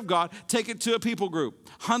the word of God, take it to a people group.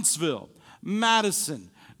 Huntsville,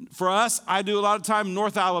 Madison. For us, I do a lot of time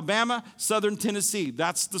North Alabama, Southern Tennessee.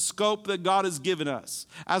 That's the scope that God has given us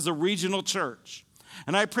as a regional church.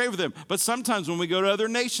 And I pray for them. But sometimes when we go to other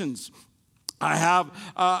nations, I have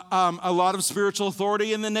a lot of spiritual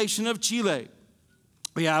authority in the nation of Chile.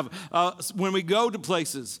 We have, when we go to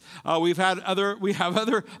places, we have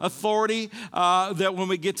other authority that when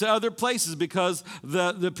we get to other places because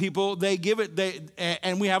the people, they give it,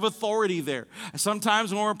 and we have authority there.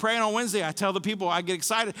 Sometimes when we're praying on Wednesday, I tell the people, I get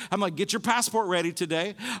excited. I'm like, get your passport ready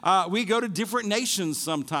today. We go to different nations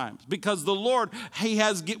sometimes because the Lord,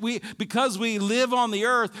 because we live on the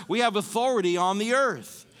earth, we have authority on the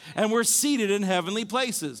earth. And we're seated in heavenly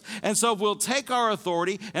places. And so if we'll take our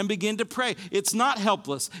authority and begin to pray, it's not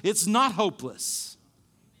helpless. It's not hopeless.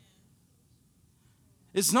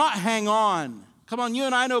 It's not hang on. Come on, you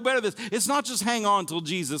and I know better this. It's not just hang on till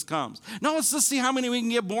Jesus comes. No, it's to see how many we can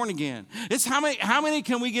get born again. It's how many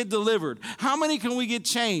can we get delivered? How many can we get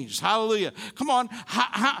changed? Hallelujah. Come on,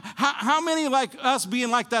 how many like us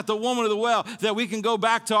being like that, the woman of the well, that we can go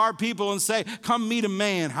back to our people and say, come meet a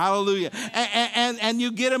man. Hallelujah. And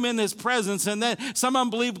you get him in his presence, and then some of them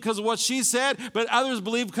believe because of what she said, but others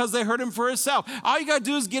believe because they heard him for himself. All you got to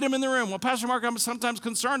do is get him in the room. Well, Pastor Mark, I'm sometimes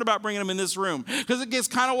concerned about bringing him in this room because it gets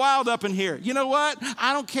kind of wild up in here. You know what?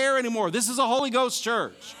 I don't care anymore. This is a Holy Ghost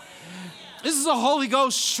church. This is a Holy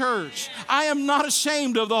Ghost church. I am not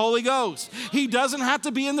ashamed of the Holy Ghost. He doesn't have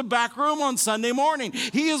to be in the back room on Sunday morning.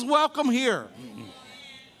 He is welcome here.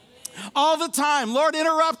 All the time. Lord,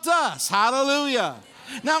 interrupt us. Hallelujah.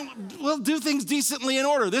 Now, we'll do things decently in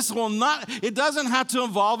order. It doesn't have to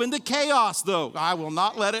evolve into chaos, though. I will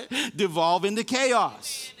not let it devolve into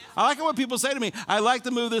chaos. I like it when people say to me, I like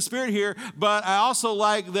the move of the Spirit here, but I also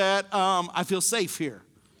like that I feel safe here.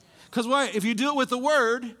 Because what? If you do it with the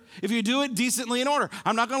Word, if you do it decently in order,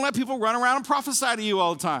 I'm not going to let people run around and prophesy to you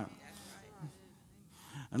all the time.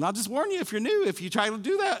 And I'll just warn you, if you're new, if you try to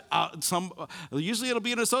do that, usually it'll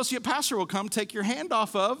be an associate pastor will come take your hand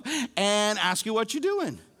off of and ask you what you're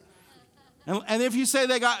doing. And if you say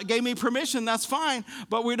they gave me permission, that's fine,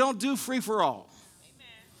 but we don't do free-for-all.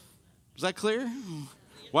 Is that clear?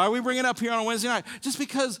 Why are we bringing it up here on a Wednesday night? Just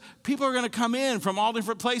because people are going to come in from all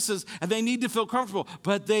different places and they need to feel comfortable,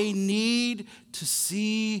 but they need to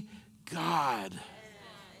see God.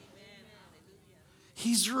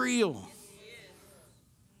 He's real.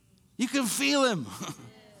 You can feel him.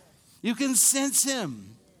 You can sense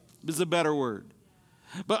him, is a better word.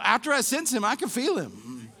 But after I sense him, I can feel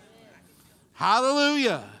him.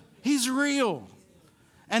 Hallelujah. He's real.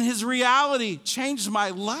 And his reality changed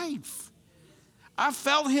my life. I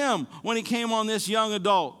felt him when he came on this young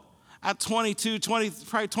adult at 22,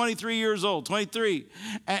 probably 23 years old, 23.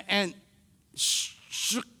 And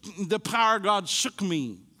the power of God shook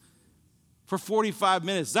me for 45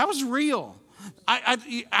 minutes. That was real. And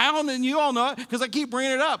you all know it because I keep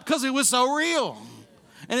bringing it up because it was so real.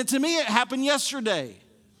 And to me, it happened yesterday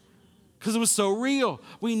because it was so real.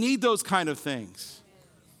 We need those kind of things.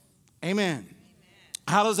 Amen.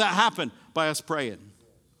 How does that happen? By us praying,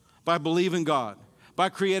 by believing God, by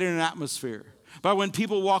creating an atmosphere, by when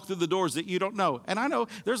people walk through the doors that you don't know. And I know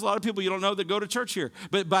there's a lot of people you don't know that go to church here,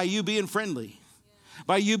 but by you being friendly,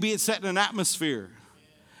 by you being set in an atmosphere.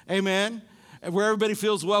 Amen. Where everybody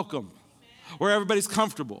feels welcome, where everybody's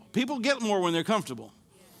comfortable. People get more when they're comfortable,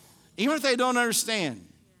 even if they don't understand.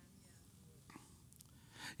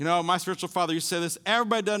 You know, my spiritual father used to say this,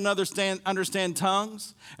 everybody doesn't understand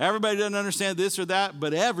tongues. Everybody doesn't understand this or that,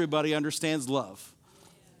 but everybody understands love.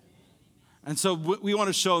 And so we want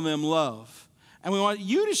to show them love. And we want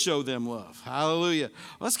you to show them love. Hallelujah.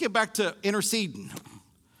 Let's get back to interceding.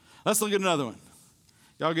 Let's look at another one.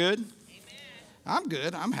 Y'all good? Amen. I'm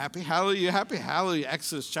good. I'm happy. Hallelujah. Happy. Hallelujah.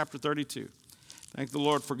 Exodus chapter 32. Thank the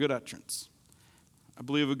Lord for good utterance. I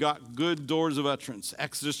believe we got good doors of utterance.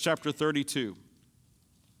 Exodus chapter 32.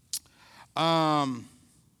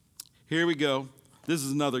 Here we go. This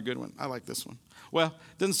is another good one. I like this one. Well,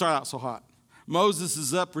 it didn't start out so hot. Moses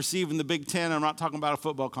is up receiving the Big Ten. I'm not talking about a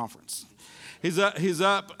football conference. He's up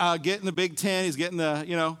getting the Big Ten. He's getting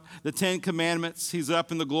the 10 Commandments. He's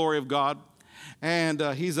up in the glory of God. And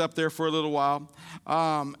he's up there for a little while.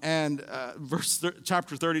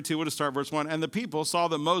 Chapter 32, we'll just start verse 1. And the people saw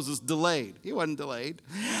that Moses delayed. He wasn't delayed.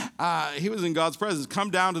 He was in God's presence.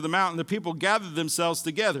 Come down to the mountain. The people gathered themselves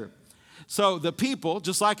together. So the people,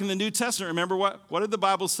 just like in the New Testament, remember what did the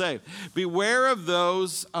Bible say? Beware of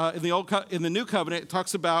those, in the New Covenant, it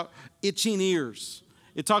talks about itching ears.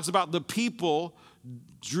 It talks about the people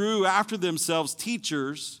drew after themselves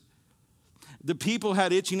teachers. The people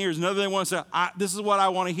had itching ears. Another they want to say, this is what I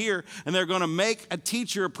want to hear. And they're going to make a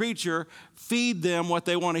teacher, a preacher, feed them what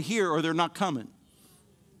they want to hear or they're not coming.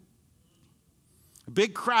 A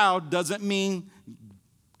big crowd doesn't mean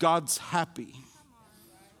God's happy.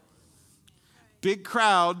 Big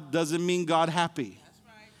crowd doesn't mean God happy.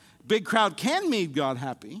 Big crowd can mean God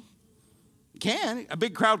happy. A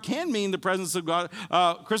big crowd can mean the presence of God.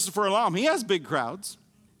 Christopher Alam, he has big crowds.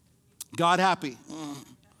 God happy.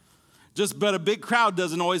 But a big crowd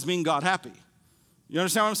doesn't always mean God happy. You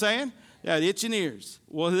understand what I'm saying? Yeah, the itching ears.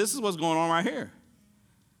 Well, this is what's going on right here.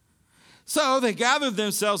 So they gathered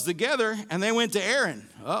themselves together and they went to Aaron.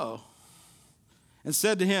 And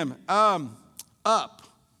said to him, up.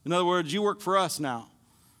 In other words, you work for us now.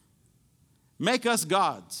 Make us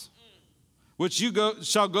gods, which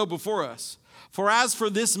shall go before us. For as for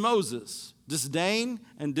this Moses, disdain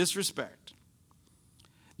and disrespect,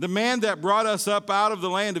 the man that brought us up out of the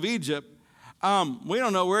land of Egypt, we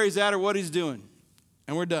don't know where he's at or what he's doing.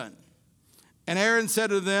 And we're done. And Aaron said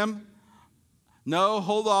to them, no,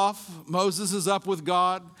 hold off. Moses is up with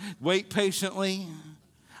God. Wait patiently.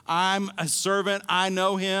 I'm a servant. I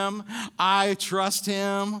know him. I trust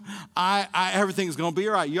him. Everything's going to be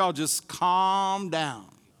all right. Y'all just calm down.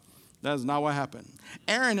 That is not what happened.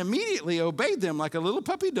 Aaron immediately obeyed them like a little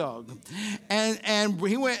puppy dog. And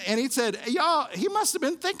he went and he said, y'all, he must have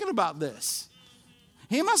been thinking about this.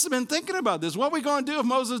 He must have been thinking about this. What are we going to do if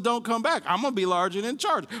Moses don't come back? I'm going to be large and in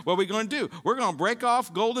charge. What are we going to do? We're going to break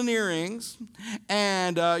off golden earrings,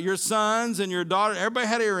 and your sons and your daughter, everybody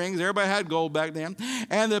had earrings. Everybody had gold back then.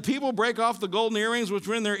 And the people break off the golden earrings which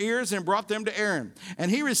were in their ears and brought them to Aaron.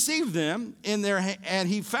 And he received them in their hand, and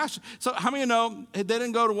he fashioned. So how many of you know they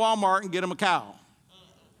didn't go to Walmart and get him a cow?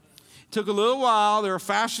 Took a little while. They were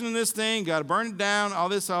fashioning this thing, got to burn it down, all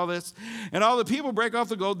this. And all the people break off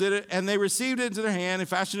the gold, did it, and they received it into their hand and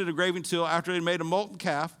fashioned it a graving tool after they made a molten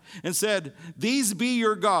calf and said, these be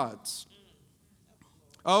your gods,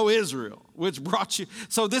 O Israel, which brought you.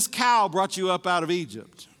 So this cow brought you up out of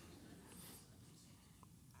Egypt.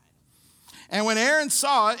 And when Aaron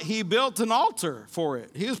saw it, he built an altar for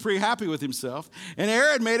it. He was pretty happy with himself. And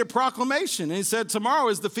Aaron made a proclamation. And he said, tomorrow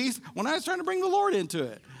is the feast. When I was trying to bring the Lord into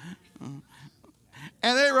it.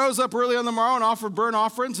 And they rose up early on the morrow and offered burnt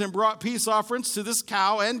offerings and brought peace offerings to this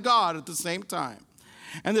cow and God at the same time.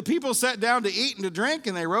 And the people sat down to eat and to drink,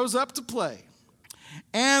 and they rose up to play.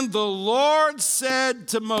 And the Lord said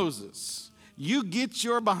to Moses, you get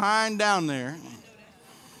your behind down there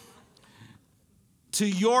to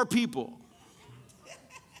your people.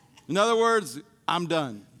 In other words, I'm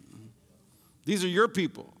done. These are your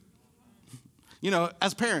people. You know,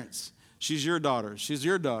 as parents, she's your daughter. She's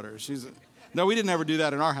your daughter. No, we didn't ever do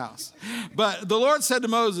that in our house. But the Lord said to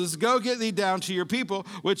Moses, go get thee down to your people,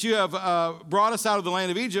 which you have brought us out of the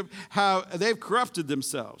land of Egypt, how they've corrupted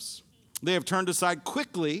themselves. They have turned aside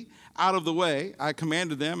quickly out of the way. I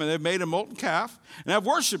commanded them, and they've made a molten calf, and have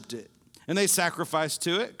worshipped it. And they sacrificed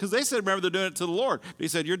to it, because they said, remember, they're doing it to the Lord. But he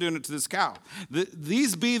said, you're doing it to this cow.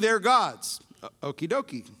 These be their gods. Okie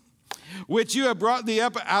dokie. Which you have brought thee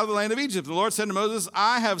up out of the land of Egypt. The Lord said to Moses,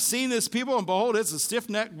 I have seen this people, and behold, it's a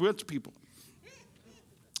stiff-necked rich people.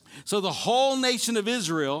 So the whole nation of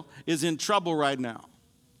Israel is in trouble right now.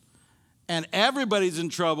 And everybody's in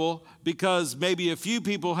trouble because maybe a few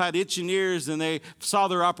people had itching ears and they saw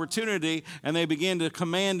their opportunity and they began to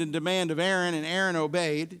command and demand of Aaron, and Aaron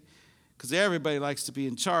obeyed because everybody likes to be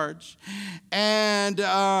in charge. And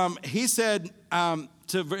he said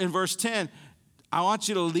in verse 10, I want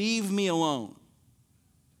you to leave me alone.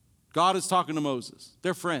 God is talking to Moses.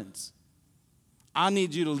 They're friends. I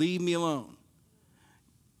need you to leave me alone.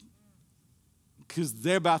 Because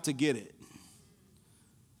they're about to get it.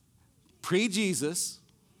 Pre-Jesus,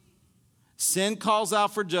 sin calls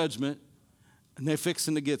out for judgment, and they're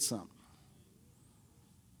fixing to get some.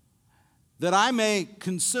 That I may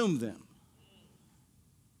consume them.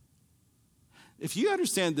 If you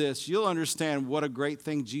understand this, you'll understand what a great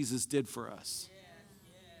thing Jesus did for us.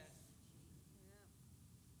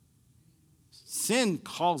 Sin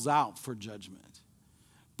calls out for judgment,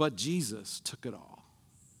 but Jesus took it all.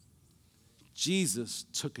 Jesus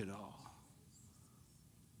took it all.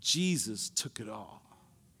 Jesus took it all.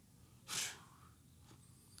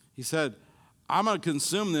 He said, I'm going to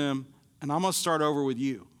consume them, and I'm going to start over with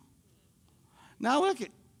you. Now look,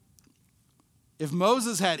 if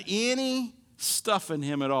Moses had any stuff in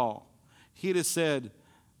him at all, he'd have said,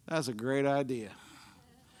 that's a great idea,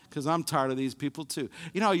 because I'm tired of these people too.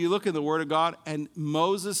 You know, you look in the Word of God, and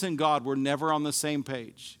Moses and God were never on the same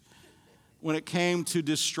page when it came to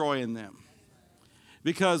destroying them.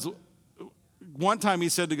 Because one time he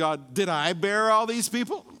said to God, did I bear all these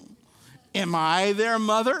people? Am I their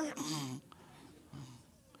mother?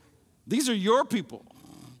 These are your people.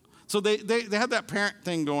 So they had that parent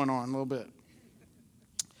thing going on a little bit.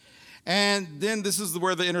 And then this is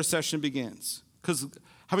where the intercession begins. Because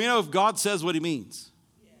how many know if God says what he means?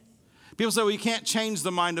 People say, well, you can't change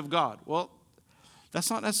the mind of God. Well, that's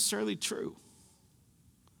not necessarily true.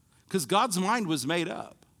 Because God's mind was made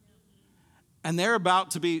up. And they're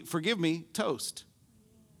about to be, forgive me, toast.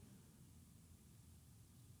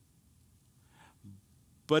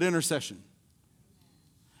 But intercession.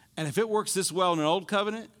 And if it works this well in an old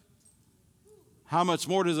covenant, how much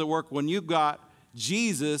more does it work when you've got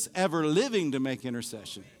Jesus ever living to make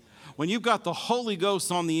intercession? When you've got the Holy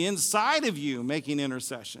Ghost on the inside of you making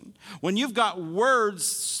intercession. When you've got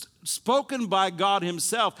words spoken by God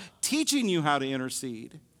himself teaching you how to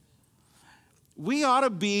intercede. We ought to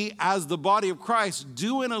be, as the body of Christ,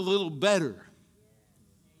 doing a little better.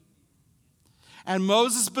 And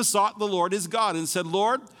Moses besought the Lord his God and said,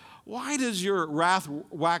 Lord, why does your wrath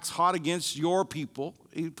wax hot against your people?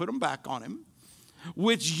 He put them back on him,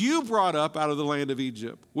 which you brought up out of the land of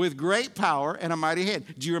Egypt with great power and a mighty hand.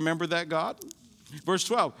 Do you remember that, God? Verse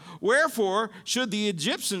 12, wherefore should the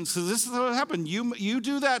Egyptians, because this is what happened, you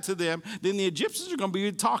do that to them, then the Egyptians are going to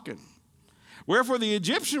be talking. Wherefore the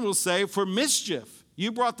Egyptian will say, for mischief,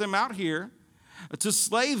 you brought them out here to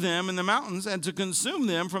slay them in the mountains and to consume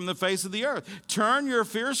them from the face of the earth. Turn your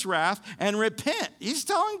fierce wrath and repent. He's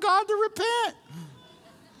telling God to repent.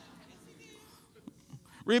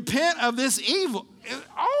 Repent of this evil.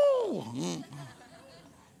 Oh,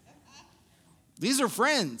 these are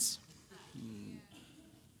friends.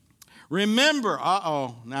 Remember,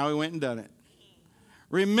 now he went and done it.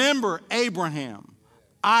 Remember Abraham,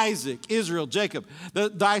 Isaac, Israel, Jacob,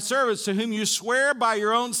 thy servants to whom you swear by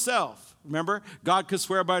your own self. Remember, God could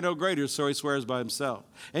swear by no greater, so he swears by himself.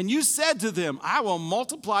 And you said to them, I will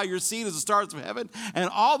multiply your seed as the stars of heaven, and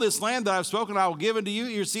all this land that I've spoken, I will give unto you,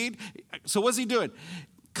 your seed. So what's he doing?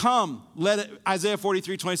 Come, Isaiah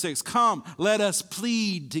 43:26, come, let us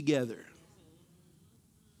plead together.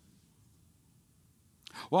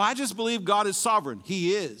 Well, I just believe God is sovereign.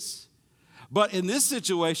 He is. But in this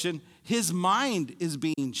situation, his mind is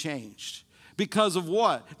being changed. Because of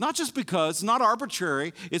what? Not just because, it's not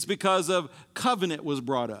arbitrary. It's because of covenant was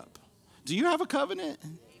brought up. Do you have a covenant?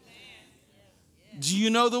 Do you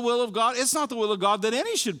know the will of God? It's not the will of God that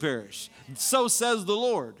any should perish. So says the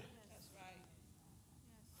Lord.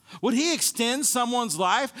 Would he extend someone's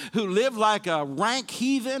life who lived like a rank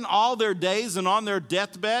heathen all their days and on their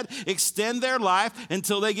deathbed, extend their life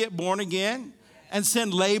until they get born again? And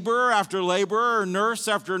send laborer after laborer, nurse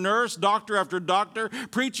after nurse, doctor after doctor,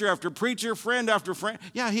 preacher after preacher, friend after friend.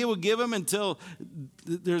 Yeah, he will give them until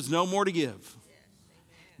there's no more to give.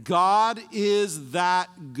 God is that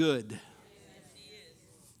good.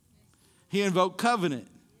 He invoked covenant.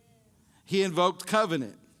 He invoked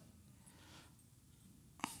covenant.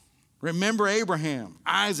 Remember Abraham,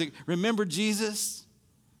 Isaac. Remember Jesus.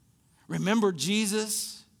 Remember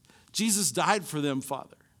Jesus. Jesus died for them,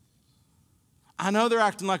 Father. I know they're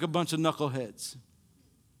acting like a bunch of knuckleheads.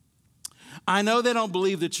 I know they don't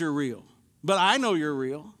believe that you're real, but I know you're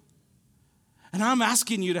real. And I'm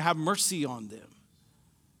asking you to have mercy on them.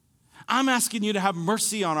 I'm asking you to have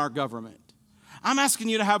mercy on our government. I'm asking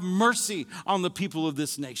you to have mercy on the people of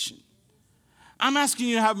this nation. I'm asking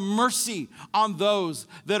you to have mercy on those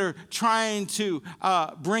that are trying to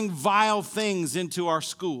bring vile things into our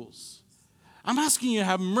schools. I'm asking you to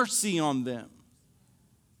have mercy on them.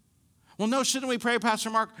 Well, no, shouldn't we pray,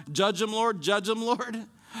 Pastor Mark? Judge them, Lord. Judge them, Lord.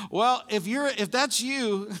 Well, if that's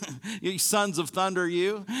you, you sons of thunder,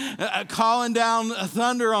 calling down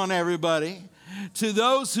thunder on everybody, to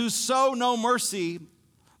those who sow no mercy,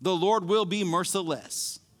 the Lord will be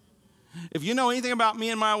merciless. If you know anything about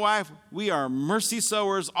me and my wife, we are mercy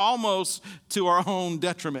sowers almost to our own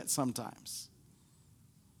detriment sometimes.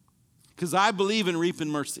 Because I believe in reaping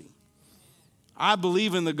mercy. I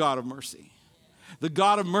believe in the God of mercy. The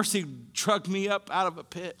God of mercy dragged me up out of a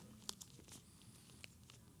pit.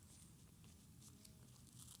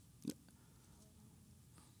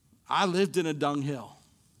 I lived in a dunghill.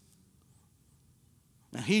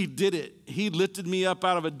 And he did it. He lifted me up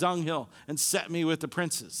out of a dunghill and set me with the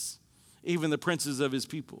princes, even the princes of his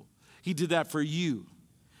people. He did that for you.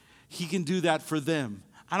 He can do that for them.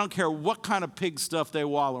 I don't care what kind of pig stuff they're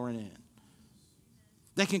wallowing in.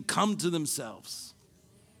 They can come to themselves.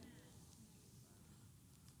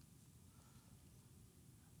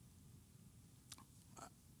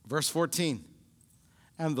 Verse 14,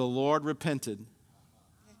 and the Lord repented.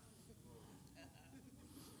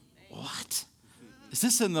 What? Is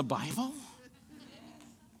this in the Bible?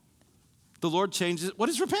 The Lord changes. What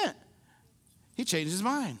is repent? He changed his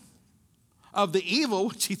mind of the evil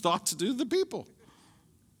which he thought to do to the people.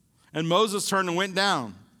 And Moses turned and went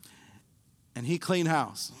down, and he cleaned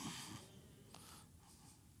house.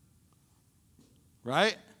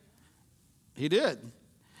 Right? He did.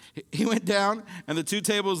 He went down, and the two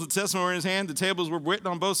tables of the testimony were in his hand. The tables were written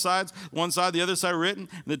on both sides. One side, the other side written.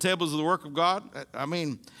 And the tables of the work of God. I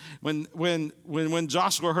mean, when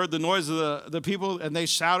Joshua heard the noise of the people and they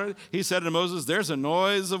shouted, he said to Moses, there's a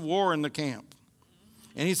noise of war in the camp.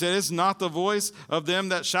 And he said, it's not the voice of them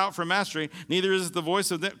that shout for mastery, neither is it the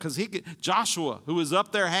voice of them. Because Joshua, who was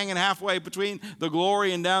up there hanging halfway between the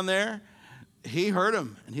glory and down there, he heard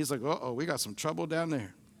him. And he's like, we got some trouble down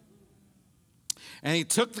there. And he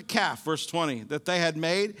took the calf, verse 20, that they had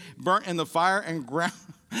made, burnt in the fire, and ground.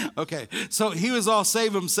 Okay, so he was all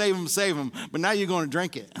save him, save him, save him. But now you're going to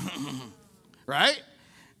drink it. Right?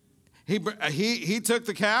 He took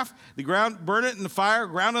the calf, burned it in the fire,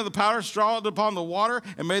 ground it in the powder, strawed it upon the water,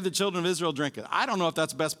 and made the children of Israel drink it. I don't know if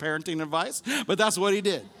that's best parenting advice, but that's what he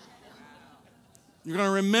did. You're going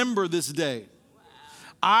to remember this day.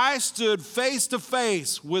 I stood face to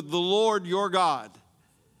face with the Lord your God.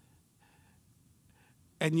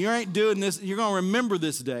 And you ain't doing this. You're going to remember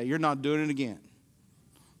this day. You're not doing it again.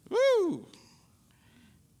 Woo!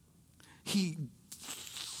 He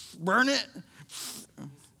burned it,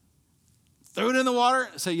 threw it in the water,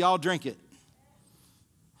 say, y'all drink it.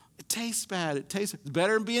 It tastes bad. It tastes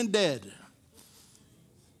better than being dead.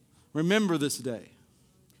 Remember this day.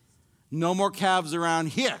 No more calves around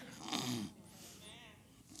here.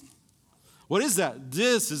 What is that?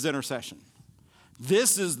 This is intercession.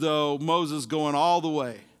 This is, though, Moses going all the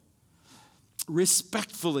way.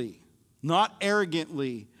 Respectfully, not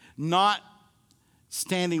arrogantly, not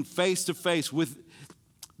standing face to face with.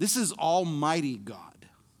 This is Almighty God.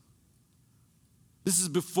 This is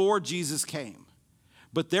before Jesus came.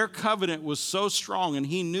 But their covenant was so strong, and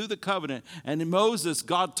he knew the covenant. And in Moses,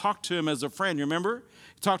 God talked to him as a friend. You remember?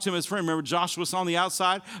 He talked to him as a friend. Remember, Joshua was on the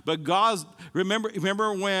outside. But God,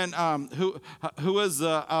 remember when, who was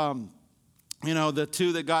the, the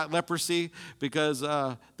two that got leprosy because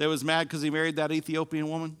they was mad because he married that Ethiopian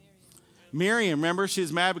woman? Miriam, remember?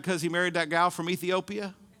 She's mad because he married that gal from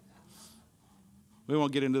Ethiopia. We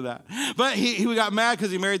won't get into that. But he got mad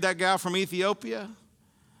because he married that gal from Ethiopia.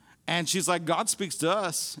 And she's like, God speaks to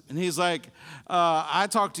us. And he's like, I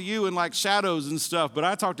talk to you in like shadows and stuff, but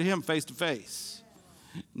I talk to him face to face.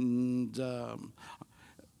 And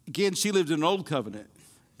again, she lived in an old covenant.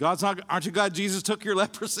 God's not, aren't you glad Jesus took your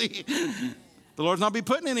leprosy? The Lord's not be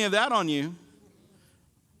putting any of that on you.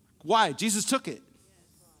 Why? Jesus took it.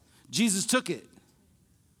 Jesus took it.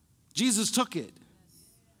 Jesus took it.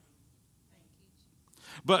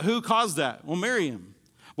 But who caused that? Well, Miriam.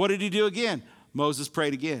 What did he do again? Moses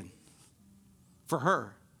prayed again for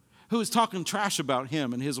her, who was talking trash about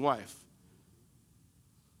him and his wife.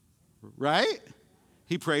 Right?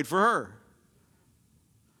 He prayed for her.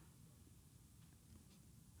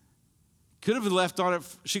 Could have left on it.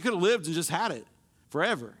 She could have lived and just had it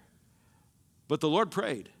forever. But the Lord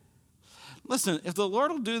prayed. Listen, if the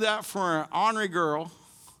Lord will do that for an ornery girl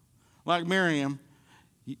like Miriam,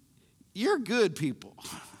 you're good people.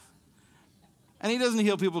 And he doesn't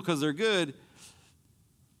heal people because they're good.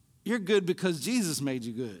 You're good because Jesus made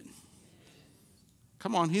you good.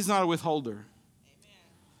 Come on, he's not a withholder. Amen.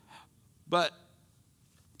 But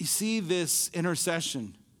you see this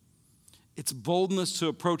intercession. It's boldness to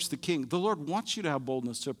approach the king. The Lord wants you to have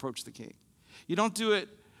boldness to approach the king. You don't do it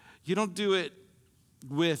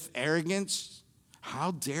with arrogance.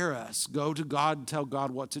 How dare us go to God and tell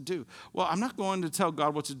God what to do? Well, I'm not going to tell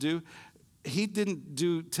God what to do. He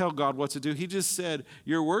didn't tell God what to do. He just said,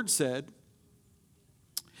 your word said.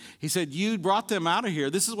 He said, you brought them out of here.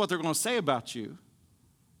 This is what they're going to say about you.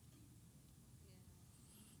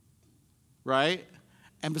 Right?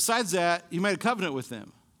 And besides that, you made a covenant with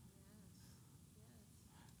them.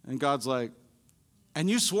 And God's like, and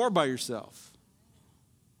you swore by yourself.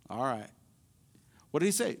 All right. What did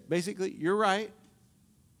he say? Basically, you're right.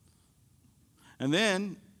 And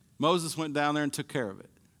then Moses went down there and took care of it.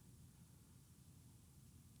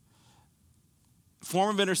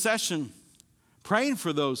 Form of intercession, praying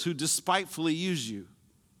for those who despitefully use you.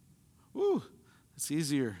 Woo, it's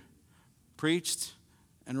easier preached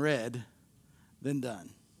and read than done.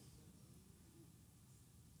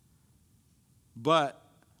 But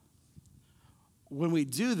when we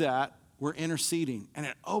do that, we're interceding, and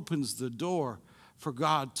it opens the door for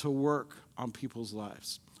God to work on people's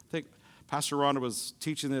lives. I think Pastor Rhonda was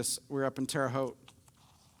teaching this. We were up in Terre Haute.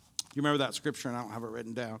 You remember that scripture, and I don't have it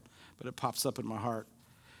written down, but it pops up in my heart.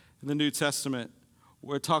 In the New Testament,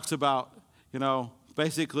 where it talks about,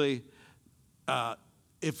 basically, the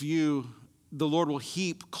Lord will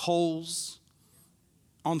heap coals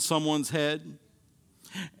on someone's head.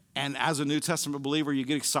 And as a New Testament believer, you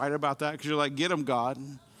get excited about that because you're like, get them, God.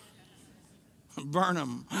 Burn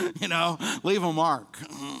them, leave a mark.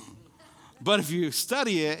 But if you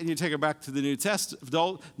study it and you take it back to the New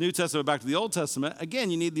Testament back to the Old Testament, again,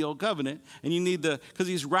 you need the Old Covenant, and you need because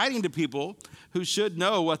he's writing to people who should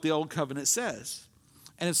know what the Old Covenant says.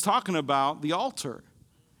 And it's talking about the altar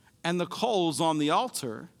and the coals on the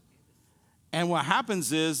altar. And what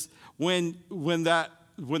happens is when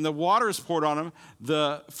the water is poured on them,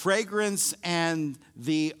 the fragrance and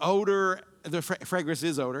the odor, fragrance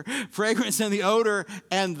is odor, fragrance and the odor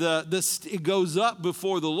and it goes up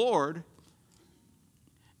before the Lord.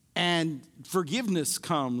 And forgiveness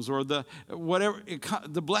comes, or the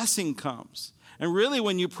blessing comes. And really,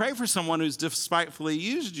 when you pray for someone who's despitefully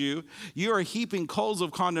used you, you are heaping coals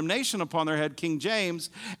of condemnation upon their head, King James.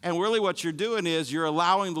 And really what you're doing is you're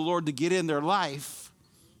allowing the Lord to get in their life.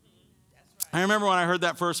 I remember when I heard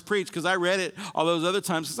that first preach, because I read it all those other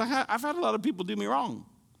times, because I've had a lot of people do me wrong.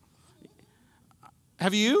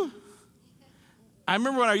 Have you? I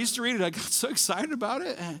remember when I used to read it, I got so excited about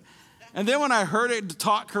it. And then when I heard it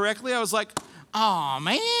taught correctly, I was like, oh,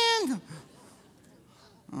 man.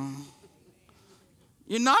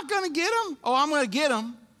 You're not going to get them? Oh, I'm going to get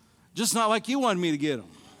them. Just not like you wanted me to get them.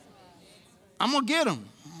 I'm going to get them.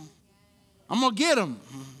 I'm going to get them.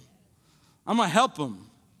 I'm going to help them.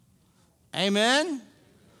 Amen?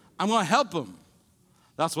 I'm going to help them.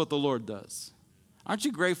 That's what the Lord does. Aren't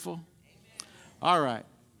you grateful? All right.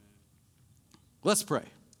 Let's pray.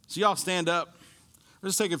 So y'all stand up.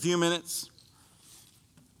 Let's take a few minutes.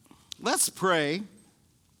 Let's pray.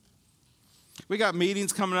 We got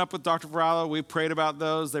meetings coming up with Dr. Varallo. We prayed about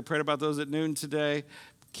those. They prayed about those at noon today.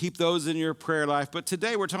 Keep those in your prayer life. But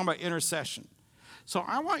today we're talking about intercession. So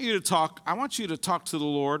I want you to talk to the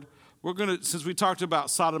Lord. We're going to, since we talked about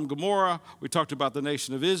Sodom and Gomorrah, we talked about the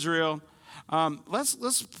nation of Israel.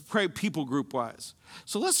 Let's pray people group wise.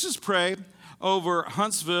 So let's just pray over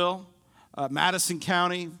Huntsville, Madison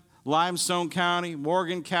County, Limestone County,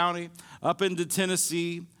 Morgan County, up into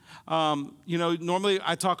Tennessee. Normally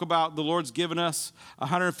I talk about the Lord's given us a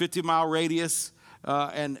 150-mile radius,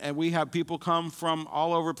 and we have people come from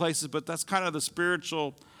all over places, but that's kind of the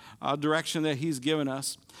spiritual direction that he's given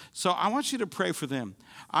us. So I want you to pray for them.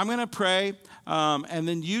 I'm going to pray, and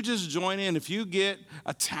then you just join in. If you get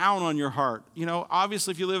a town on your heart,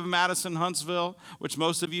 obviously if you live in Madison, Huntsville, which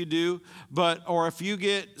most of you do, or if you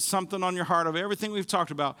get something on your heart of everything we've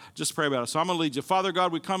talked about, just pray about it. So I'm going to lead you. Father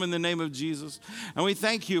God, we come in the name of Jesus, and we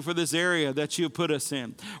thank you for this area that you have put us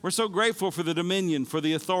in. We're so grateful for the dominion, for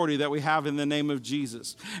the authority that we have in the name of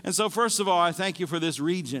Jesus. And so first of all, I thank you for this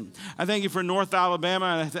region. I thank you for North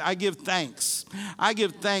Alabama, and I give thanks. I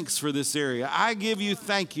give thanks for this area. I give you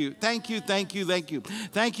thank you. Thank you, thank you, thank you.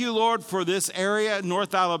 Thank you, Lord, for this area,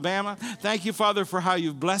 North Alabama. Thank you, Father, for how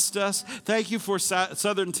you've blessed us. Thank you for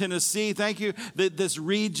Southern Tennessee. Thank you that this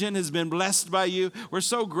region has been blessed by you. We're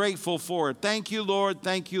so grateful for it. Thank you, Lord.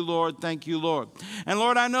 Thank you, Lord. Thank you, Lord. And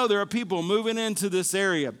Lord, I know there are people moving into this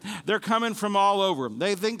area. They're coming from all over.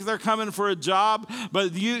 They think they're coming for a job,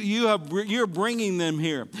 but you're bringing them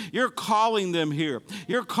here. You're calling them here.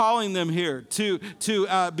 You're calling them here to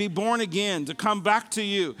be born again, to come back to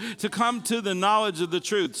you, to come to the knowledge of the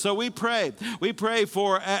truth. So we pray. We pray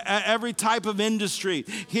for every type of industry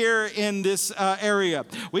here in this area.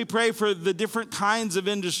 We pray for the different kinds of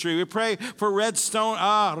industry. We pray for Redstone.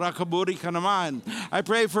 Rakaburi Kanaman. I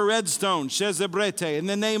pray for Redstone, Shezebrete, in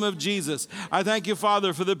the name of Jesus. I thank you,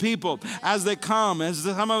 Father, for the people as they come, as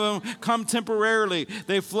some of them come temporarily,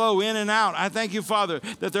 they flow in and out. I thank you, Father,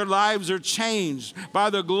 that their lives are changed by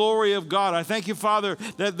the glory of God. I thank you, Father,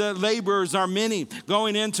 that the laborers are many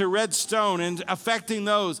going into Redstone and affecting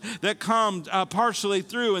those that come partially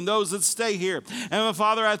through and those that stay here. And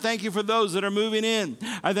Father, I thank you for those that are moving in.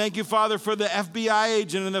 I thank you, Father, for the FBI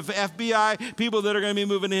agent and the FBI people that are going to be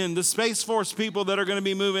moving in, the Space Force people that are going to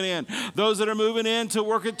be moving in, those that are moving in to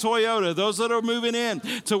work at Toyota, those that are moving in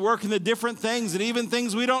to work in the different things and even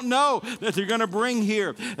things we don't know that they're going to bring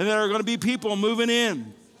here, and there are going to be people moving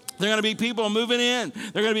in. They're going to be people moving in.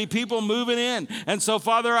 They're going to be people moving in. And so,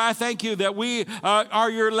 Father, I thank you that we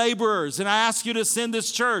are your laborers. And I ask you to send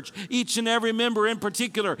this church, each and every member in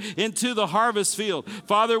particular, into the harvest field.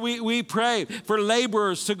 Father, we pray for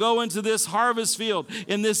laborers to go into this harvest field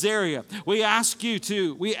in this area. We ask you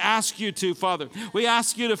to, Father. We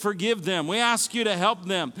ask you to forgive them. We ask you to help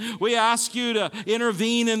them. We ask you to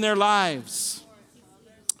intervene in their lives.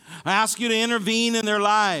 I ask you to intervene in their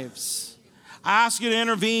lives. I ask you to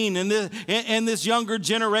intervene in this younger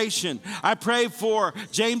generation. I pray for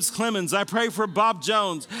James Clemens. I pray for Bob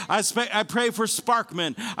Jones. I pray for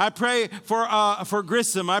Sparkman. I pray for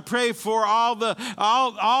Grissom. I pray for all the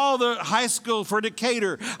high school, for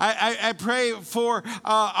Decatur. I pray for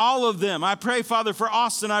all of them. I pray, Father, for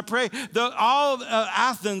Austin. I pray all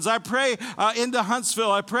Athens. I pray into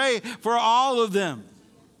Huntsville. I pray for all of them.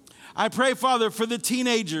 I pray, Father, for the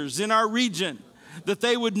teenagers in our region, that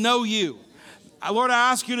they would know you. Lord,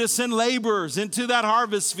 I ask you to send laborers into that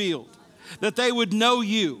harvest field, that they would know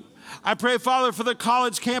you. I pray, Father, for the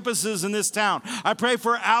college campuses in this town. I pray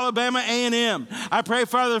for Alabama A&M. I pray,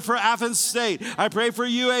 Father, for Athens State. I pray for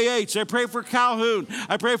UAH. I pray for Calhoun.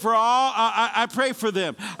 I pray for all. I pray for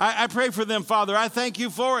them. I pray for them, Father. I thank you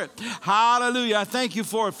for it. Hallelujah. I thank you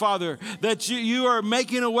for it, Father, that you are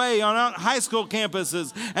making a way on high school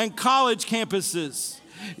campuses and college campuses.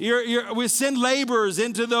 We send laborers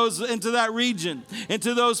into that region,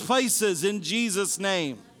 into those places in Jesus'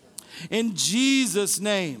 name. In Jesus'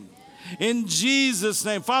 name. In Jesus'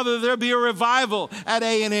 name. Father, there be a revival at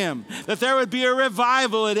A&M. That there would be a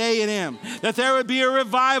revival at A&M. That there would be a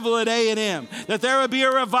revival at A&M. That there would be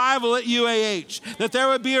a revival at UAH. That there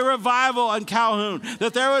would be a revival in Calhoun.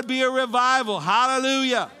 That there would be a revival.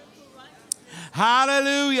 Hallelujah.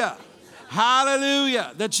 Hallelujah.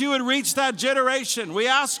 Hallelujah. That you would reach that generation. We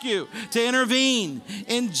ask you to intervene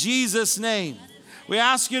in Jesus' name. We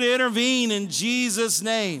ask you to intervene in Jesus'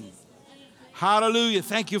 name. Hallelujah.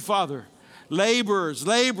 Thank you, Father. Laborers,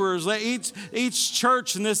 each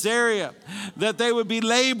church in this area, that they would be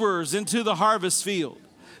laborers into the harvest field.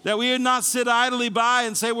 That we would not sit idly by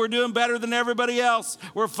and say we're doing better than everybody else.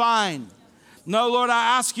 We're fine. No, Lord,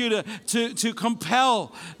 I ask you to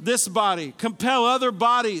compel this body, compel other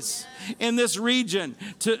bodies in this region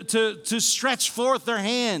to stretch forth their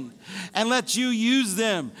hand and let you use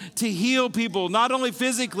them to heal people, not only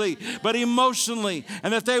physically, but emotionally,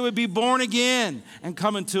 and that they would be born again and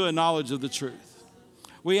come into a knowledge of the truth.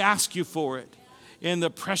 We ask you for it in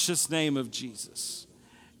the precious name of Jesus.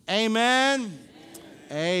 Amen.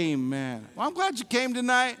 Amen. Well, I'm glad you came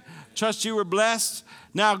tonight. Trust you were blessed.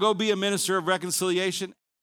 Now go be a minister of reconciliation.